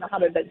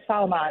Mohammed bin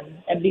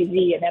Salman,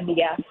 MBZ and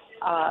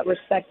MBS,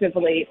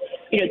 respectively,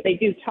 they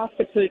do talk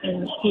to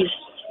Putin. He's,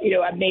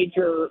 a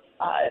major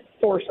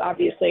force,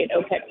 obviously, in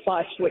OPEC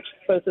Plus, which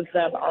both of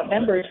them are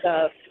members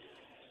of.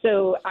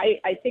 So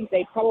I think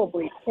they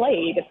probably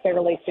played a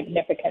fairly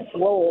significant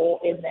role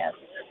in this.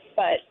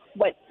 But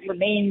what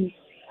remains,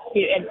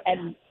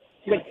 and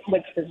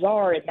what's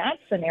bizarre in that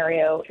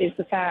scenario is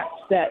the fact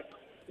that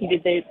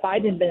the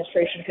Biden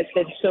administration has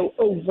been so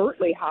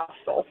overtly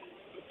hostile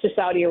to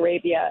Saudi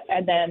Arabia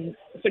and then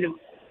sort of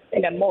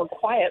in a more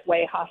quiet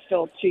way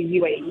hostile to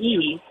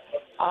UAE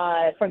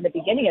from the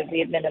beginning of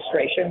the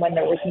administration when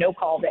there was no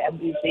call to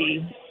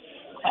MBZ,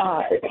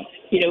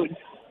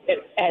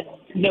 and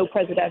no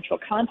presidential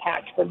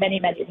contact for many,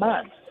 many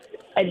months.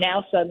 And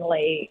now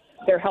suddenly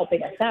they're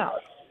helping us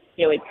out.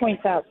 It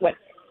points out what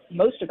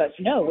most of us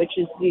know, which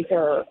is these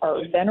are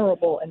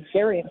venerable and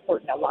very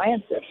important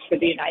alliances for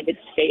the United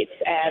States,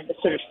 and the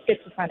sort of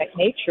schizophrenic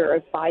nature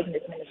of Biden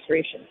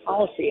administration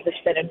policy has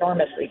been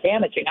enormously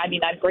damaging. I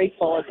mean, I'm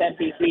grateful if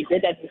NBC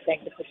did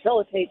anything to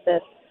facilitate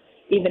this,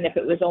 even if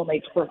it was only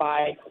to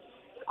provide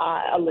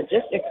a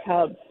logistics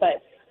hub,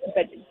 but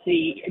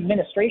the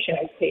administration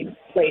has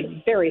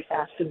played very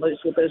fast and loose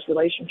with those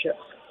relationships.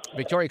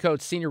 Victoria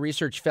Coates, Senior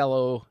Research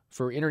Fellow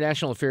for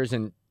International Affairs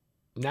and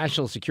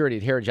National Security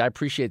at Heritage. I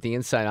appreciate the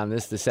insight on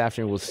this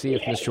afternoon. We'll see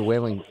if Mr.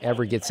 Whaling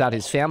ever gets out.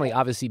 His family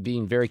obviously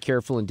being very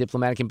careful and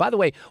diplomatic. And by the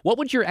way, what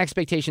would your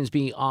expectations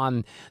be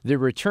on the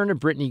return of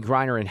Brittney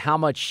Griner and how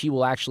much she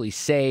will actually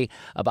say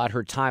about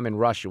her time in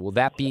Russia? Will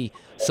that be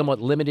somewhat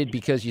limited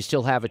because you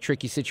still have a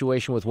tricky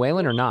situation with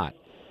Whalen or not?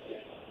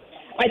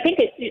 I think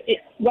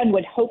one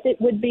would hope it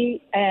would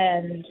be,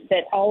 and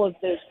that all of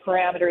those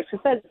parameters,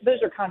 because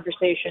those are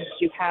conversations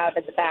you have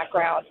in the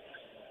background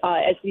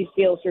as these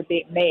deals are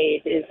being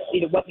made, is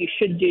what you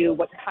should do,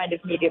 what kind of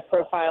media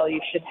profile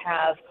you should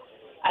have.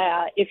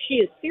 If she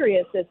is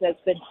serious, as has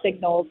been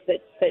signaled,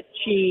 that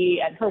she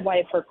and her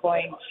wife are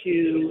going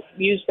to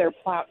use their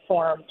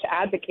platform to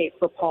advocate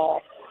for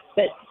Paul,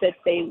 that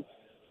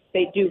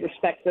they do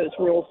respect those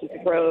rules of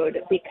the road,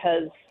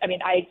 because, I mean,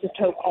 I just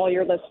hope all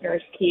your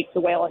listeners keep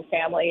the Whalen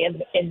family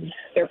in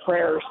their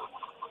prayers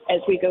as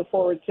we go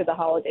forward to the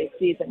holiday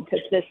season, because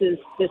this is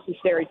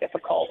very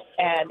difficult,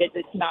 and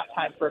it's not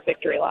time for a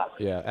victory lap.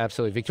 Yeah,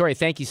 absolutely. Victoria,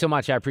 thank you so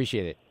much. I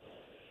appreciate it.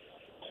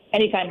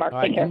 Anytime, Mark.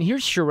 Take care. And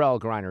here's Sherelle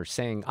Griner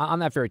saying on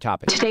that very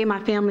topic. Today,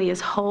 my family is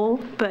whole,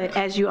 but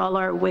as you all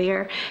are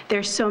aware,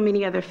 there's so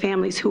many other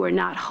families who are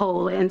not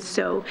whole. And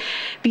so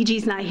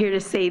BG's not here to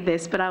say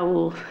this, but I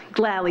will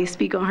gladly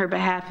speak on her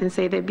behalf and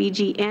say that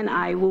BG and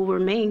I will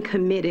remain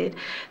committed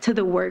to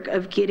the work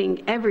of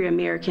getting every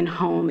American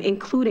home,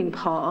 including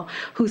Paul,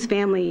 whose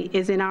family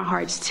is in our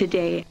hearts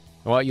today.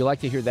 Well, you like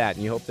to hear that,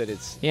 and you hope that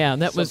it's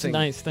that was a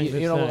nice thing to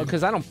say.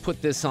 Because I don't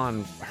put this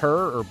on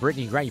her or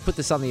Brittney Griner. You put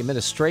this on the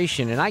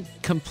administration, and I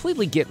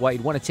completely get why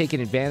you'd want to take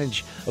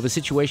advantage of a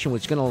situation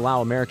which is going to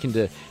allow American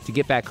to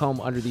get back home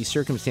under these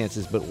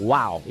circumstances. But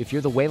wow, if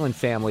you're the Whalen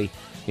family,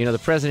 the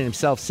president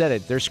himself said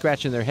it. They're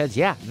scratching their heads.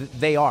 Yeah,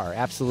 they are,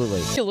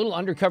 absolutely. A little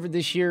undercovered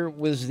this year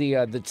was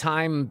the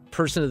Time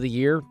Person of the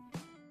Year.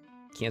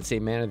 Can't say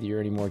Man of the Year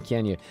anymore,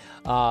 can you?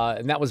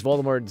 And that was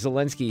Volodymyr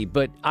Zelensky.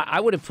 But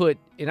I would have put,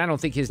 and I don't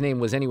think his name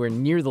was anywhere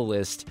near the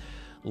list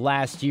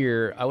last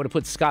year, I would have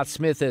put Scott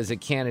Smith as a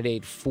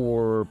candidate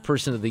for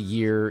Person of the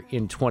Year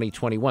in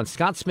 2021.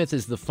 Scott Smith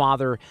is the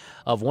father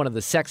of one of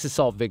the sex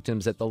assault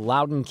victims at the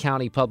Loudoun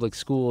County Public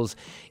Schools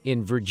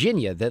in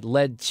Virginia that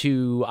led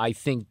to, I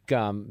think,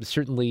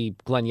 certainly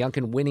Glenn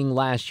Youngkin winning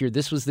last year.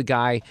 This was the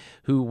guy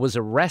who was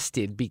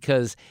arrested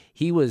because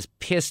he was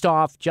pissed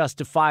off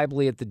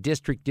justifiably at the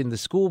district and the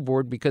school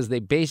board because they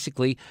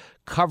basically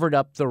covered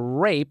up the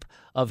rape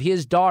of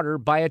his daughter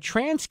by a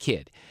trans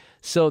kid.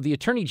 So the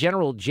Attorney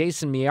General,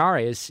 Jason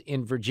Miyares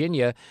in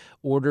Virginia,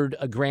 ordered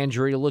a grand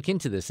jury to look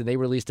into this, and they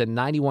released a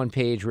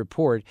 91-page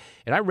report.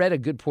 And I read a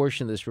good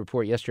portion of this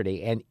report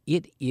yesterday, and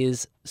it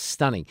is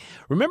stunning.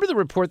 Remember the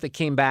report that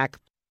came back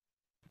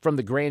from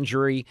the grand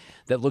jury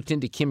that looked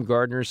into Kim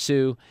Gardner,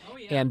 Sue,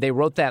 and they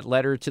wrote that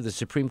letter to the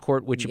Supreme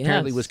Court, which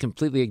apparently was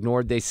completely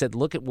ignored. They said,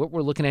 look, at what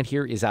we're looking at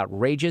here is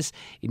outrageous.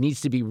 It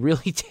needs to be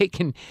really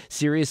taken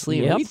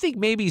seriously. And we think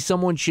maybe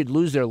someone should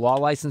lose their law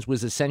license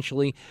was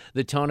essentially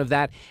the tone of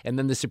that. And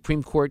then the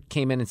Supreme Court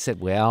came in and said,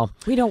 well,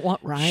 we don't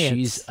want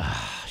riots.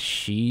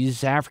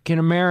 She's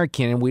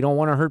African-American, and we don't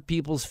want to hurt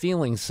people's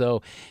feelings,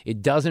 so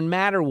it doesn't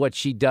matter what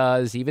she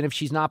does. Even if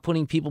she's not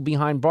putting people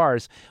behind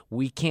bars,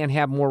 we can't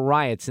have more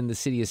riots in the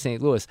city of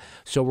St. Louis,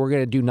 so we're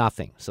going to do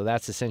nothing. So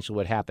that's essentially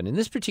what happened. In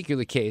this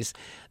particular case,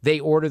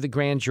 they order the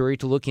grand jury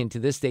to look into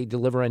this. They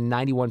deliver a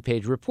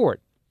 91-page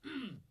report.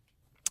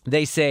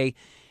 They say,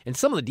 and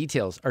some of the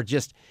details are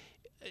just,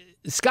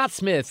 Scott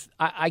Smith,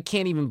 I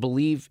can't even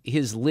believe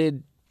his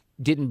lid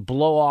didn't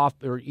blow off,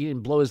 or he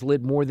didn't blow his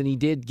lid more than he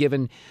did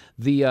given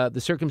the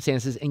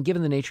circumstances and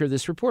given the nature of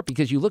this report.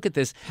 Because you look at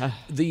this,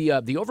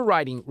 the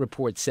overriding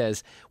report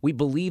says, we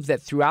believe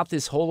that throughout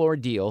this whole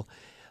ordeal,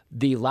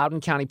 the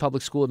Loudoun County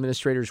Public School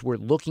administrators were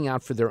looking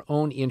out for their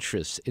own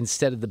interests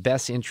instead of the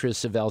best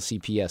interests of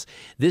LCPS.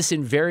 This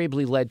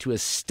invariably led to a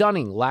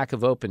stunning lack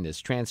of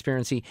openness,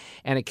 transparency,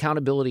 and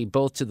accountability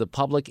both to the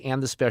public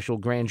and the special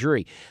grand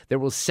jury. There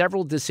were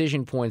several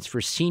decision points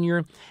for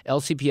senior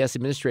LCPS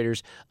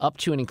administrators up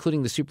to and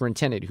including the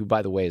superintendent, who,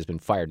 by the way, has been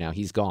fired now.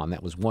 He's gone.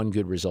 That was one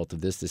good result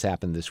of this. This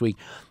happened this week.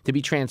 To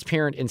be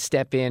transparent and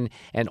step in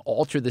and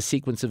alter the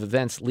sequence of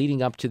events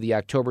leading up to the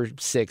October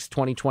 6,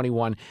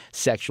 2021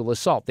 sexual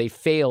assault. They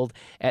failed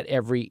at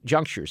every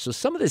juncture. So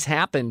some of this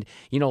happened,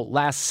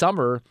 last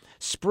summer,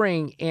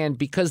 spring, and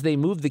because they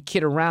moved the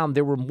kid around,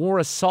 there were more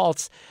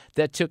assaults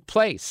that took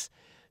place.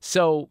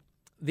 So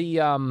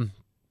the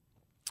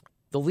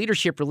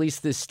leadership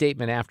released this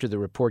statement after the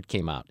report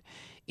came out.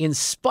 In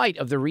spite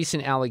of the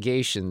recent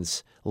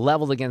allegations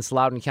leveled against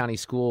Loudoun County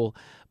School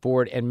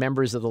Board and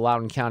members of the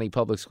Loudoun County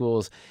Public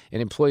Schools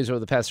and employees over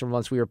the past several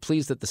months, we are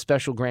pleased that the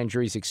special grand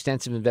jury's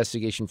extensive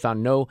investigation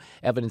found no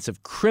evidence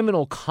of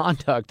criminal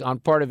conduct on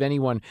part of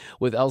anyone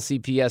with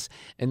LCPS,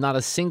 and not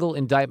a single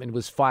indictment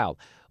was filed.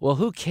 Well,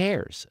 who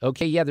cares?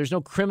 Okay, yeah, there's no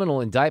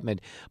criminal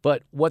indictment,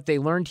 but what they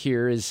learned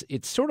here is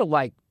it's sort of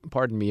like,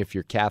 pardon me if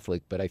you're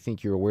Catholic, but I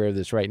think you're aware of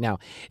this right now,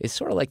 it's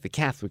sort of like the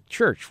Catholic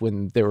Church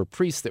when there were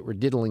priests that were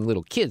diddling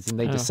little kids, and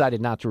they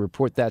decided not to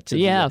report that to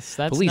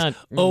the police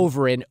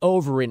over and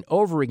over and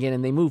over again,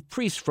 and they moved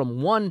priests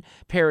from one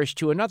parish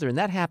to another, and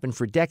that happened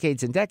for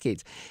decades and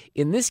decades.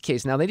 In this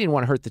case, now, they didn't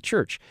want to hurt the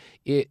church.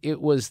 It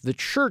was the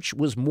church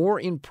was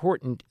more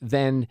important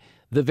than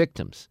the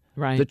victims.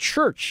 Right. The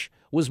church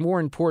was more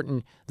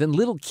important than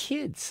little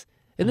kids.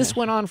 And this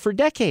went on for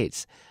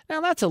decades.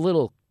 Now, that's a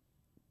little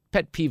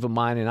pet peeve of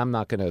mine, and I'm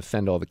not going to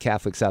offend all the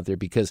Catholics out there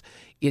because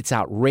it's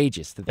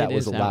outrageous that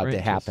was allowed to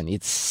happen.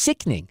 It's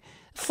sickening,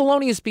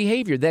 felonious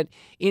behavior that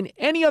in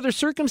any other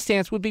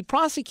circumstance would be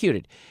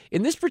prosecuted.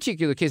 In this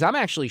particular case, I'm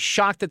actually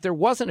shocked that there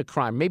wasn't a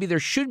crime. Maybe there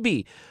should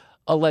be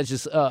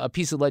a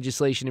piece of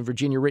legislation in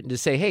Virginia written to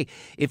say, hey,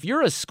 if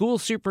you're a school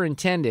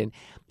superintendent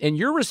and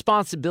your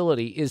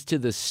responsibility is to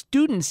the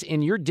students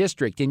in your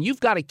district and you've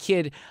got a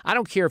kid, I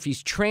don't care if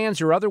he's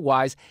trans or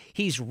otherwise,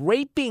 he's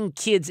raping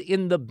kids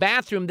in the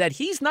bathroom that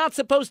he's not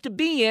supposed to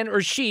be in,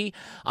 or she,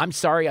 I'm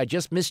sorry, I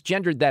just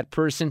misgendered that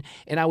person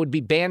and I would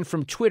be banned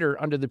from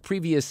Twitter under the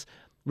previous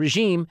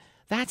regime.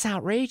 That's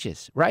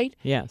outrageous, right?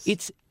 Yes.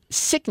 It's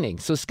sickening.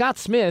 So Scott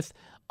Smith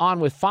on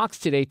with Fox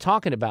today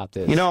talking about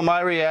this.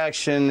 My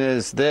reaction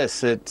is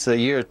this. It's a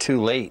year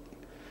too late.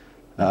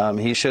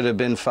 He should have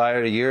been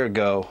fired a year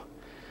ago.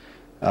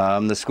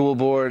 The school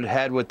board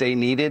had what they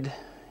needed.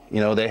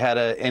 They had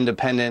an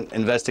independent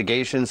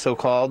investigation,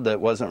 so-called,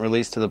 that wasn't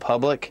released to the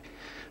public.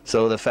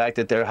 So the fact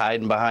that they're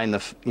hiding behind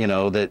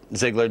that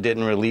Ziegler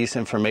didn't release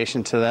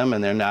information to them,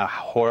 and they're now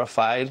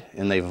horrified,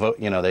 and they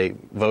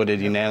voted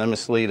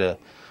unanimously to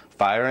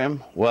fire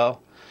him.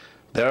 Well,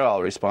 they're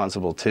all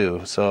responsible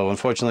too. So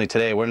unfortunately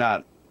today we're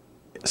not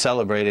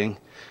celebrating.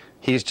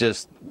 He's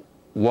just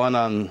one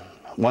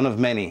of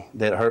many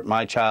that hurt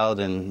my child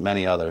and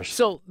many others.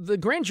 So the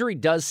grand jury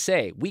does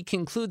say, we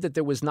conclude that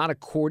there was not a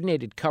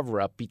coordinated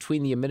cover-up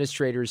between the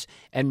administrators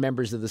and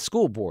members of the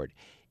school board.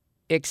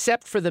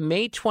 Except for the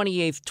May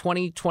 28th,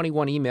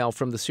 2021 email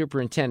from the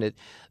superintendent,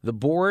 the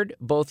board,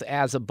 both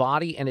as a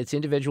body and its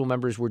individual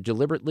members, were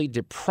deliberately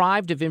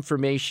deprived of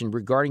information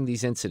regarding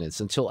these incidents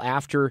until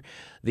after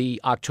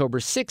the October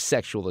 6th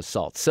sexual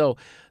assault. So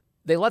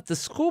they let the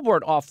school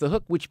board off the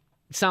hook, which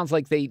sounds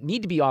like they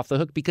need to be off the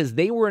hook because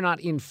they were not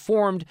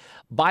informed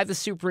by the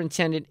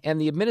superintendent and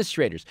the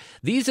administrators.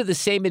 These are the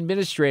same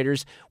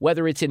administrators,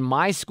 whether it's in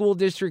my school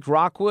district,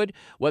 Rockwood,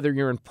 whether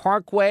you're in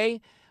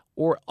Parkway,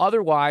 or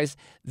otherwise,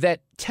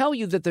 that tell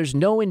you that there's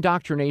no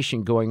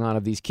indoctrination going on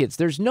of these kids.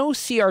 There's no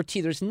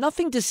CRT. There's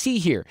nothing to see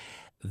here.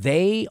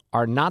 They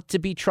are not to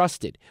be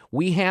trusted.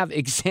 We have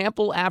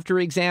example after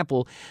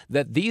example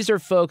that these are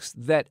folks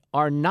that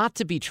are not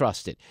to be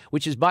trusted,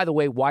 which is, by the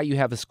way, why you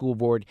have a school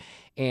board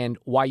and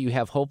why you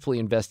have, hopefully,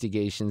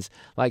 investigations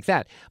like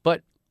that.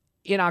 But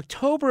in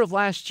October of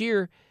last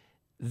year,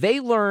 they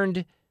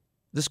learned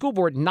the school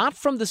board, not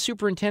from the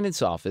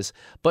superintendent's office,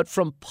 but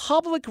from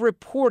public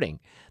reporting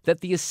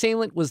that the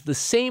assailant was the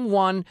same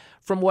one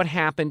from what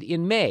happened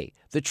in May,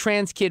 the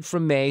trans kid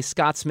from May,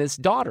 Scott Smith's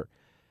daughter.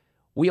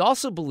 We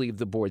also believe,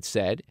 the board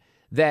said,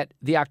 that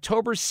the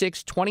October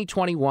 6,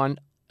 2021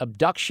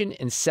 abduction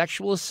and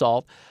sexual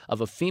assault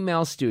of a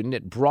female student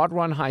at Broad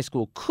Run High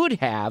School could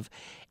have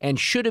and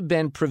should have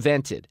been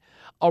prevented.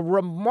 A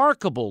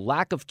remarkable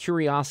lack of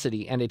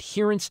curiosity and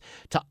adherence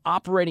to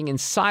operating in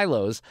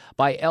silos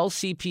by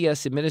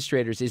LCPS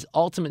administrators is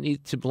ultimately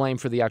to blame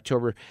for the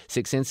October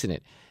 6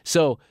 incident.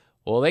 So,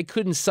 well, they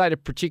couldn't cite a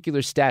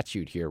particular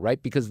statute here,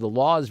 right? Because the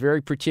law is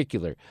very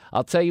particular.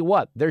 I'll tell you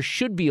what, there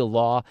should be a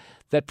law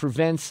that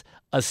prevents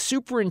a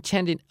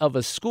superintendent of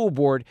a school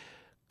board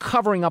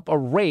covering up a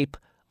rape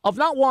of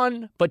not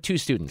one, but two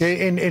students.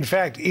 In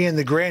fact, Ian,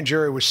 the grand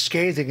jury was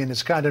scathing in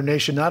its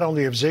condemnation not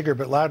only of Zeigler,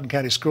 but Loudoun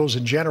County Schools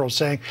in general,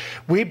 saying,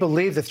 we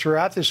believe that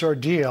throughout this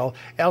ordeal,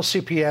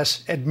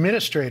 LCPS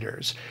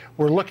administrators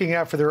were looking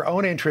out for their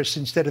own interests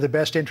instead of the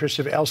best interests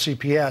of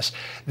LCPS.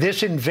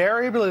 This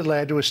invariably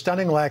led to a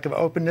stunning lack of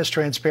openness,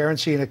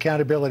 transparency, and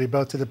accountability,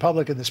 both to the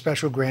public and the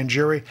special grand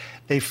jury.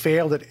 They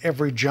failed at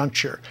every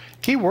juncture.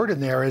 Key word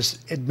in there is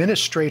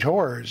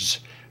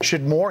administrators.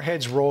 Should more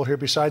heads roll here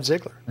besides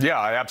Zeigler? Yeah,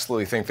 I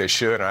absolutely think they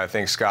should, and I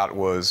think Scott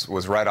was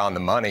right on the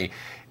money.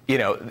 You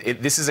know,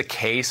 this is a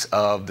case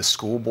of the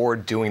school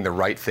board doing the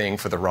right thing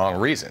for the wrong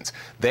reasons.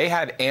 They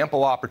had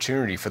ample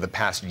opportunity for the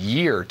past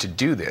year to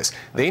do this.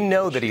 They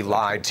know that he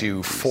lied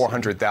to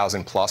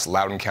 400,000 plus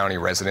Loudoun County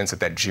residents at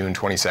that June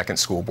 22nd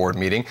school board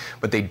meeting,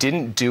 but they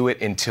didn't do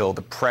it until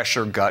the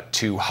pressure got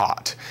too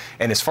hot.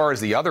 And as far as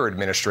the other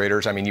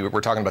administrators, I mean, we're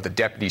talking about the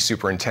deputy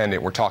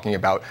superintendent, we're talking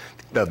about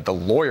the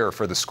lawyer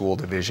for the school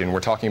division,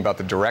 we're talking about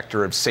the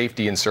director of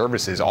safety and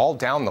services, all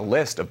down the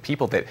list of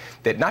people that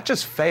not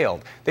just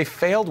failed, they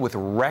failed with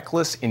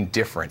reckless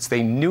indifference.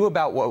 They knew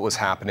about what was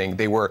happening.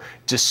 They were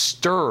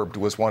disturbed,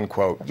 was one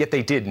quote, yet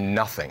they did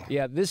nothing.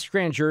 Yeah, this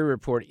grand jury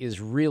report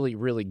is really,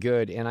 really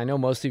good, and I know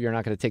most of you are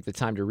not going to take the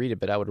time to read it,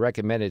 but I would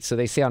recommend it. So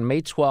they say on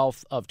May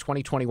 12th of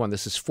 2021,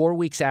 this is 4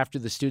 weeks after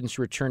the students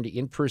returned to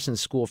in-person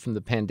school from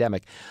the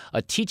pandemic,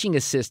 a teaching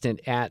assistant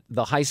at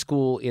the high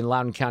school in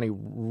Loudoun County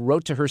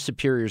wrote to her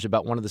superiors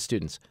about one of the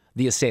students,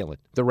 the assailant,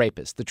 the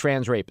rapist, the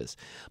trans rapist.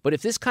 But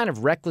if this kind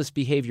of reckless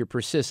behavior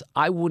persists,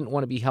 I wouldn't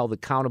want to be held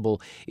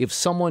accountable if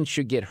someone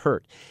should get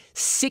hurt.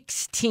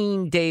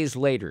 16 days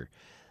later,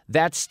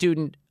 that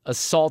student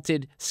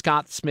assaulted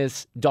Scott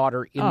Smith's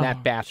daughter in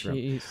that bathroom.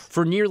 Geez.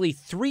 For nearly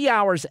 3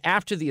 hours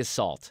after the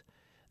assault,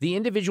 the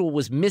individual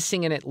was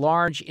missing and at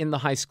large in the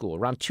high school.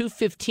 Around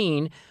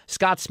 2:15,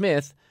 Scott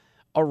Smith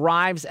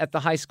arrives at the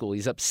high school.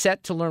 He's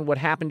upset to learn what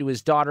happened to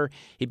his daughter.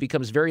 He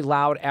becomes very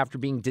loud after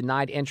being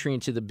denied entry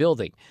into the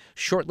building.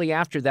 Shortly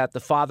after that,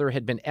 the father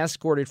had been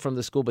escorted from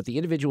the school, but the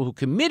individual who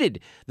committed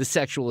the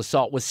sexual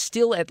assault was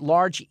still at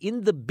large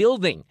in the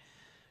building.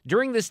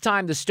 During this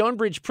time, the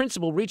Stonebridge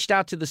principal reached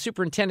out to the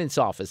superintendent's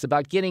office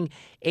about getting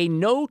a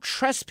no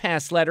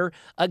trespass letter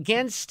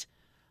against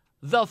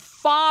the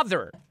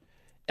father.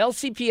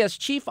 LCPS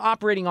chief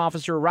operating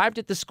officer arrived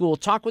at the school,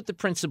 talked with the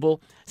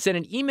principal, sent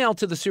an email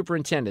to the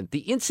superintendent. The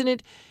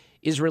incident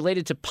is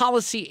related to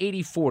Policy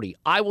 8040.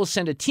 I will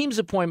send a Teams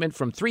appointment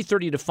from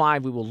 3:30 to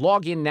 5. We will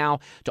log in now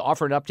to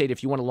offer an update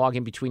if you want to log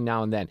in between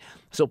now and then.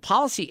 So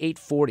Policy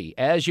 840,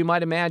 as you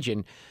might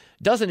imagine,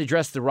 doesn't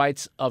address the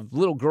rights of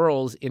little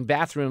girls in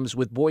bathrooms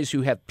with boys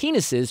who have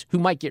penises who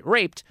might get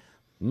raped.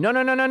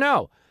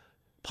 No.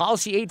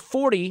 Policy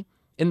 840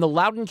 in the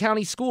Loudoun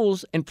County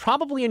schools and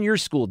probably in your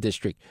school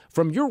district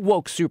from your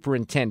woke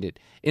superintendent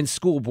and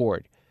school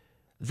board.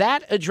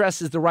 That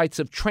addresses the rights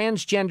of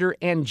transgender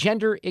and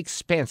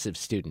gender-expansive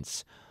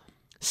students.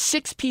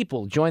 6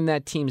 people joined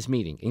that team's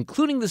meeting,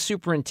 including the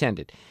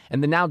superintendent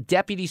and the now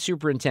deputy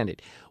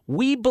superintendent.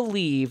 We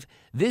believe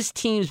this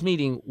team's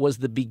meeting was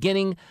the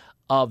beginning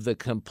of the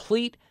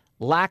complete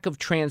lack of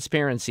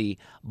transparency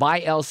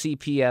by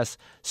LCPS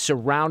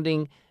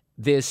surrounding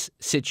this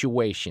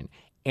situation.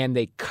 And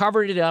they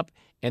covered it up.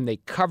 And they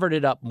covered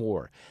it up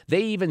more.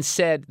 They even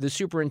said, the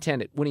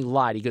superintendent, when he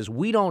lied, he goes,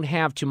 we don't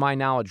have, to my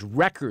knowledge,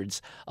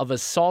 records of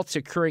assaults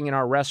occurring in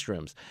our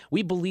restrooms.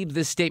 We believe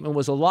this statement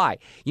was a lie.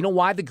 You know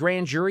why the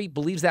grand jury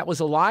believes that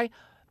was a lie?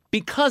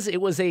 Because it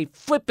was a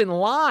flippin'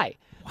 lie.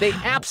 Wow. They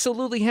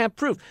absolutely have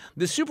proof.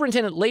 The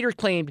superintendent later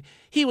claimed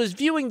he was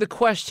viewing the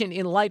question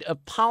in light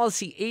of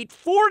Policy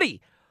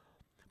 840.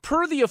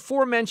 Per the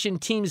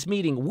aforementioned team's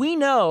meeting, we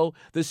know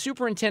the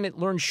superintendent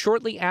learned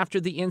shortly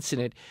after the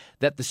incident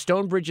that the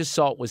Stonebridge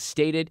assault was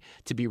stated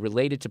to be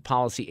related to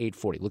Policy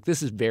 840. Look,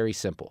 this is very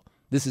simple.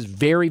 This is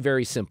very,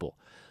 very simple.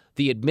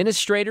 The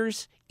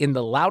administrators in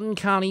the Loudoun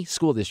County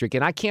School District,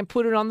 and I can't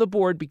put it on the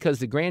board because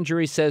the grand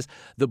jury says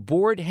the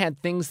board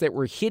had things that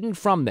were hidden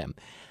from them.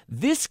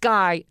 This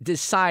guy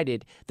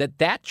decided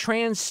that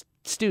trans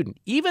student,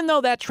 even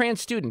though that trans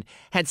student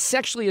had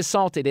sexually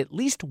assaulted at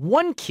least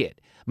one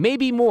kid,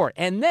 maybe more,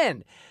 and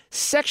then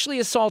sexually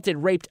assaulted,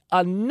 raped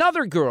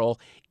another girl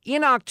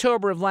in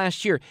October of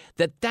last year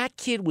that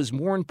kid was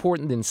more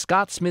important than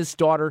Scott Smith's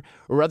daughter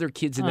or other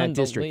kids in that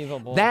district.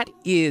 That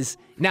is,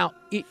 now,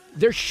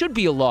 there should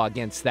be a law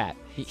against that.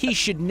 He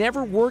should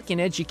never work in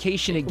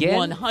education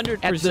again. 100%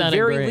 at the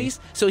very agree.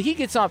 least. So he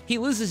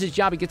loses his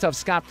job, he gets off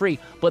scot-free.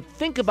 But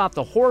think about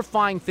the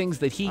horrifying things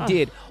that he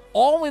did,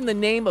 all in the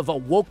name of a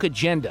woke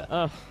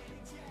agenda.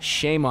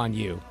 Shame on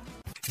you.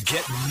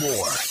 Get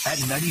more at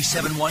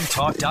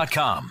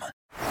 971talk.com.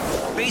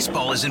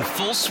 Baseball is in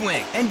full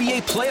swing.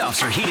 NBA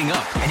playoffs are heating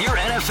up, and your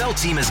NFL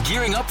team is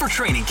gearing up for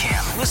training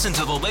camp. Listen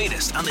to the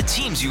latest on the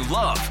teams you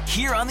love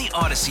here on the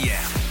Odyssey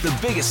app. The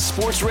biggest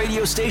sports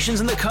radio stations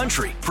in the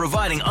country,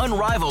 providing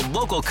unrivaled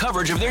local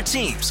coverage of their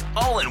teams,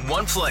 all in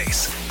one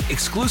place.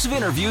 Exclusive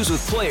interviews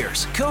with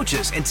players,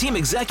 coaches, and team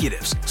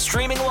executives,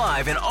 streaming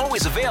live and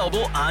always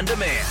available on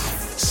demand.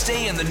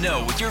 Stay in the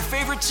know with your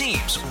favorite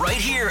teams right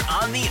here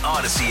on the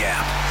Odyssey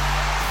app.